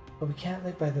 But we can't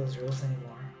live by those rules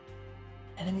anymore.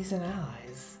 Enemies and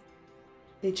allies.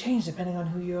 They change depending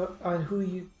on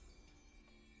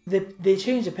They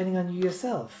change depending on you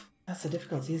yourself. That's the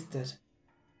difficulty, isn't it?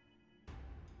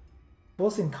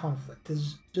 Forcing conflict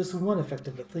is just one effect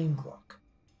of the Flame Clock.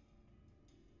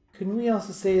 Couldn't we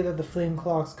also say that the Flame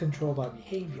Clocks control our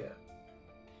behavior?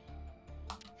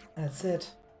 That's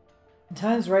it. The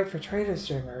time's right for traitors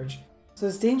to emerge, so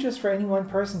it's dangerous for any one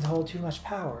person to hold too much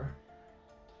power.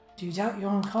 Do you doubt your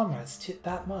own comrades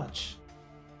that much?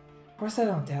 Of course I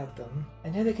don't doubt them. I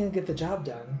know they can get the job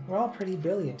done. We're all pretty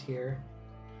brilliant here.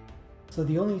 So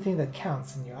the only thing that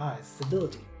counts in your eyes is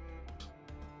ability.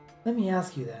 Let me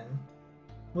ask you then.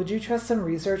 Would you trust some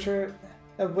researcher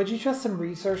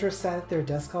sat at their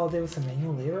desk all day with some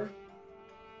manual labor?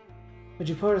 Would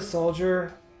you put a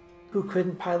soldier who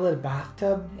couldn't pilot a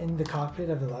bathtub in the cockpit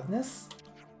of Elevenus?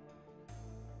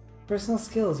 Personal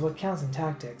skill is what counts in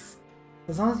tactics.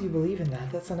 As long as you believe in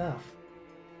that, that's enough.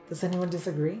 Does anyone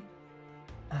disagree?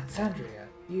 Alexandria,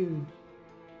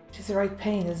 she's a right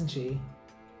pain, isn't she?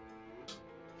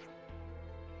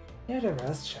 You're to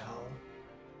rest, Shell.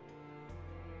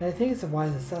 I think it's a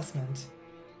wise assessment.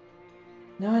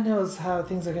 No one knows how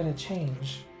things are going to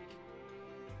change.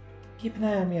 Keep an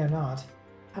eye on me or not.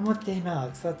 I'm with Dame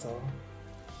Alex, that's all.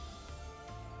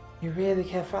 You really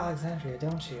care for Alexandria,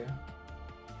 don't you?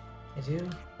 I do,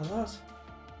 a lot.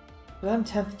 But I'm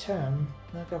 10th term,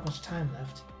 not got much time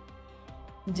left.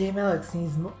 Dame Alex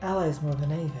needs allies more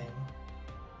than anything.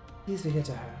 Please be good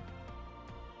to her.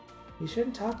 You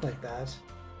shouldn't talk like that.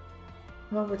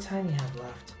 What more time you have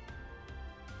left?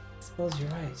 I suppose you're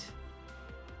right.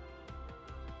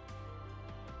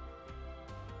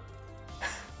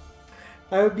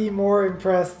 I would be more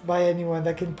impressed by anyone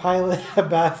that can pilot a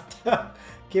bathtub,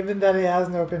 given that it has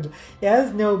no control. It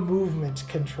has no movement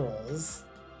controls.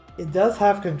 It does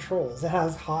have controls. It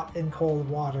has hot and cold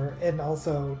water and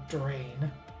also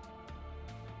drain.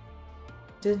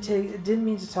 Didn't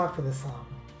mean to talk for this long.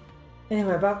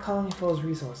 Anyway, about Colony Full's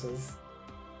resources.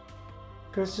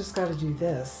 First, just gotta do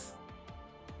this.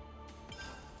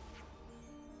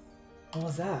 What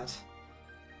was that?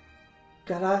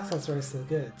 Got access rights to the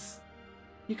goods.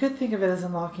 You could think of it as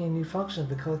unlocking a new function of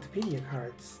the Collectopedia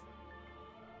cards.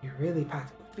 You really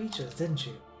packed it with features, didn't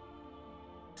you?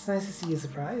 It's nice to see you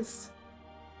surprised.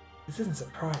 This isn't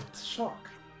surprise, it's shock.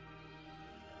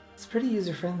 It's pretty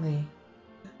user-friendly.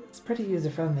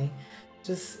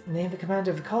 Just name the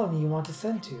commander of the colony you want to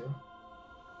send to.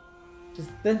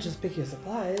 Just pick your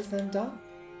supplies, then done.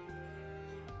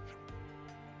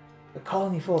 The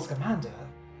Colony Full's commander?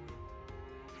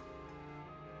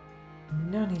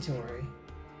 No need to worry.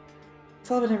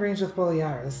 It's all been arranged with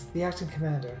Boliaris, the acting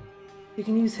commander. You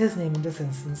can use his name in this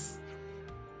instance.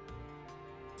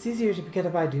 It's easier to get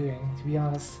it by doing, to be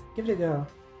honest. Give it a go.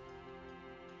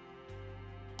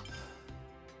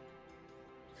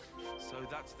 So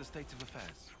that's the state of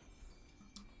affairs.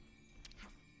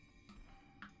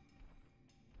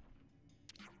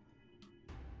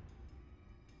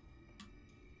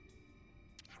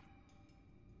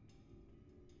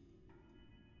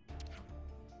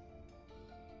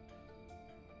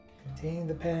 Containing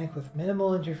the panic with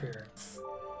minimal interference.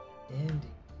 Indeed.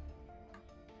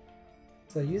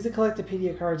 So use the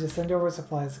Collectopedia card to send over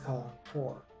supplies to Colony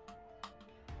 4.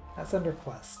 That's under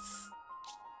quests.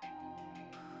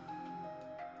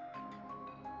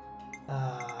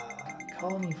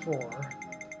 Colony 4.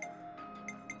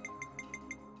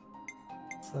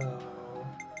 So...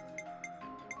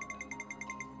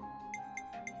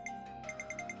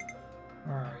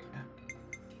 Alright.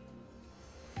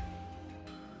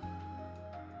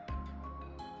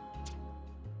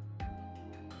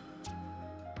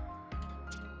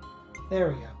 There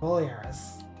we go,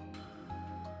 Boliaris.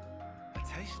 A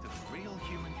taste of real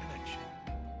human connection.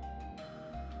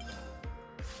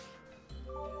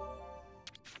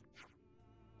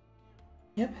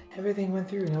 Yep, everything went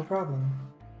through, no problem.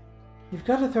 You've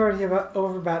got authority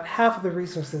over about half of the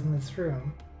resources in this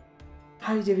room.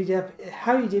 How you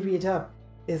divvy it up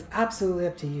is absolutely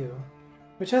up to you.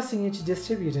 We're trusting you to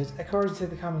distribute it according to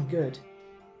the common good.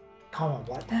 Common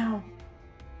what now?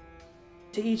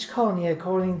 to each colony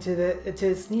according to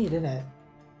its need, innit?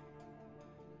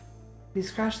 We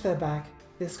scratch that back.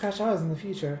 They scratch ours in the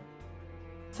future.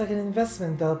 It's like an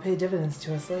investment that'll pay dividends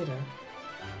to us later.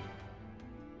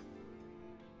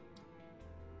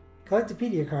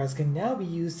 Collectopedia cards can now be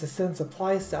used to send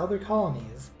supplies to other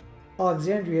colonies.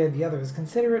 Alexandria and the others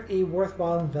consider it a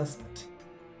worthwhile investment.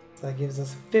 So that gives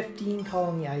us 15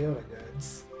 Colony Iota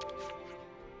goods.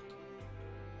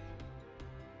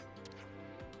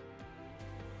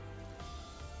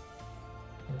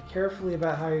 And carefully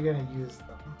about how you're going to use them.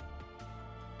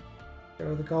 There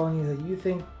are the colonies that you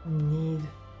think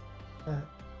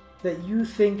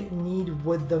need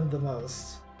wood them the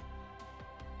most.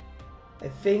 I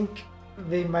think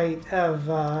they might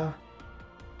have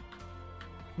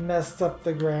messed up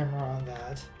the grammar on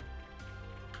that.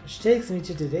 Which takes me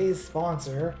to today's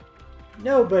sponsor.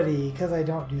 Nobody, because I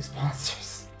don't do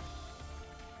sponsors.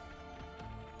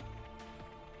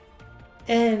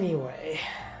 Anyway.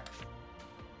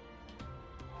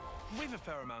 We have a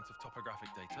fair amount of topographic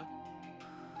data.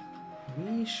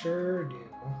 We sure do.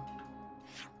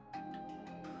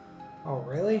 Oh,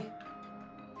 really?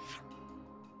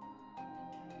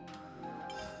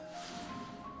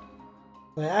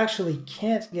 But I actually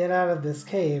can't get out of this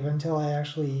cave until I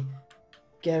actually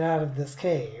get out of this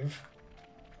cave.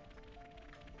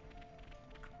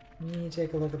 Let me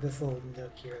take a look at this little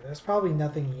nook here. There's probably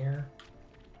nothing here,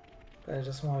 but I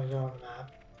just wanted it on the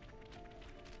map.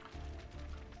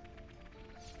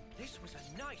 This was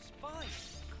a nice find.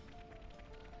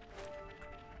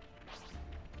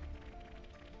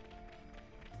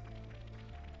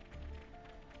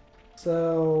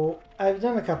 So, I've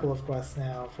done a couple of quests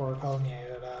now for Colony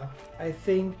Iota. I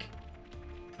think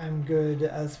I'm good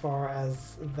as far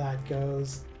as that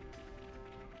goes.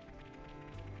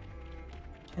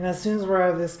 And as soon as we're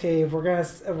out of this cave, we're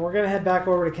gonna head back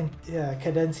over to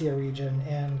Cadencia region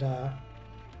and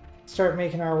start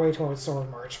making our way towards Sword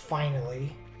March,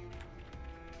 finally.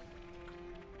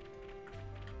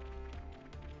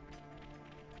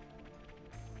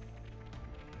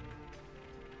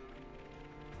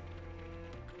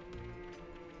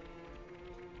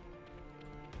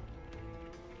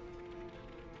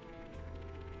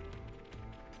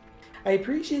 I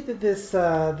appreciate that this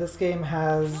this game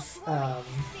has. I'm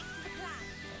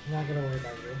not gonna worry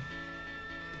about you.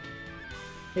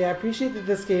 Yeah, I appreciate that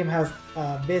this game has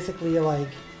basically like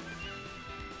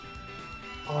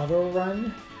auto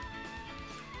run.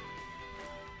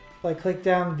 Like click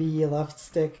down the left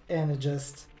stick and it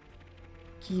just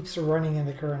keeps running in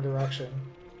the current direction.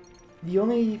 The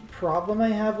only problem I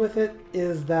have with it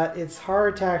is that it's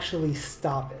hard to actually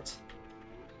stop it.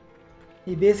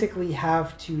 You basically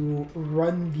have to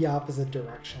run the opposite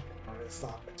direction in order to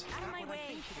stop it. Out of my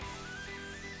way.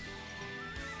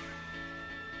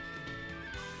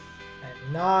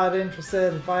 I'm not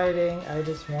interested in fighting, I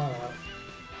just wanna.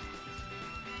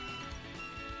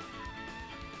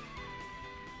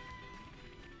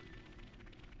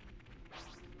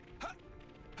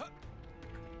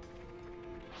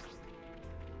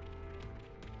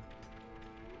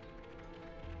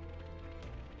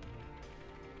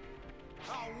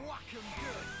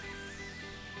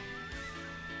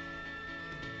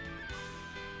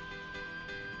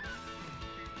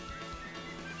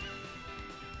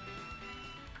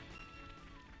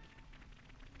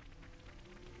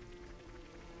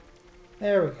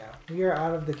 There we go. We are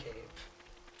out of the cave.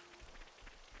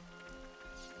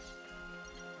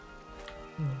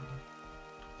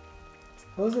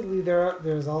 Supposedly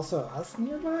there's also us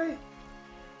nearby?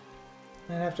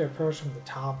 I'd have to approach from the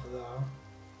top though.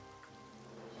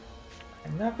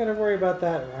 I'm not gonna worry about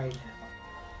that right now.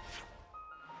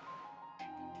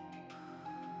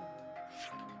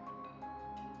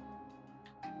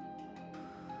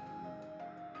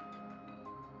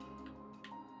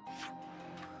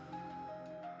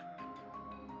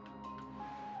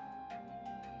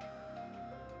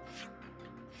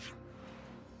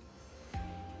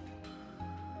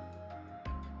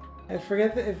 I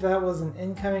forget if that was an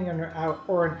incoming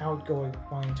or an outgoing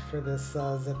point for this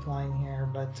zip line here,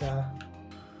 but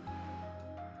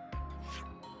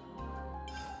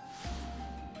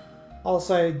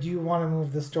also I do want to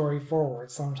move the story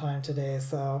forward sometime today,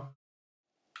 so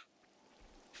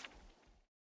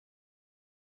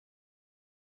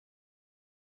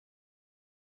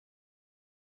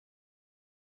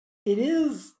it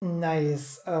is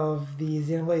nice of the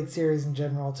Xenoblade series in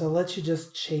general to let you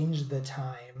just change the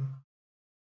time.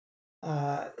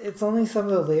 It's only some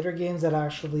of the later games that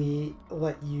actually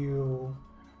let you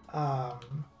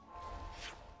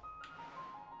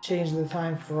change the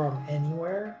time from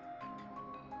anywhere.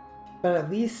 But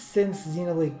at least since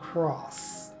Xenoblade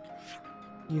Cross,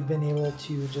 you've been able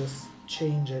to just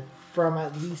change it from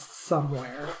at least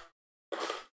somewhere.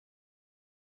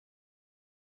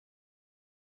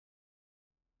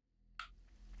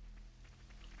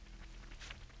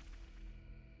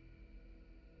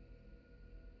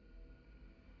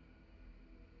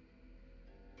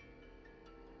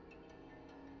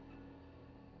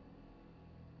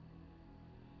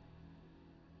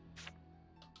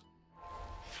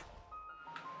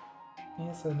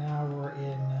 Okay, so now we're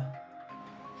in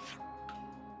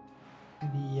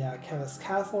the Kevis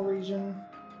Castle region.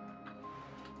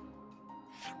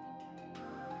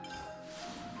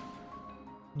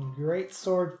 Great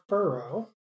Sword Furrow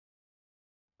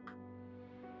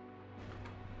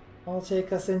will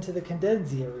take us into the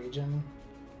Condenzia region.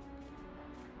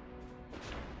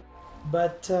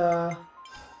 But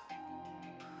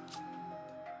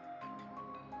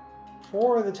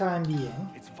for the time being,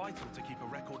 It's vital to keep a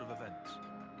record of events.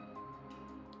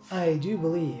 I do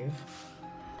believe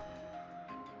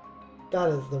that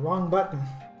is the wrong button.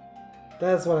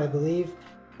 That's what I believe.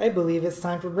 I believe it's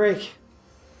time for break.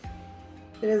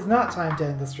 It is not time to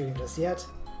end the stream just yet.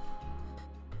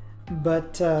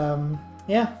 But,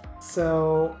 yeah.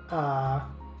 So,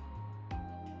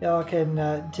 y'all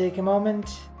can take a moment,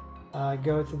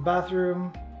 go to the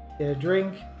bathroom, get a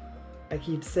drink. I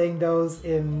keep saying those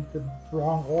in the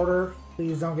wrong order.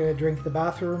 Please don't get a drink in the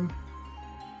bathroom.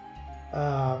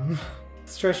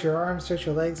 Stretch your arms, stretch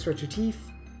your legs, stretch your teeth.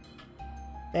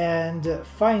 And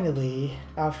finally,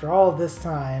 after all this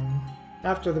time,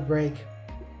 after the break,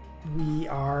 we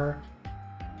are,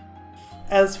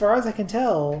 as far as I can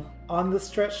tell, on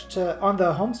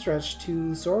the home stretch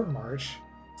to Sword March.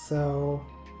 So,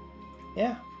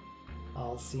 yeah,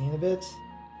 I'll see you in a bit.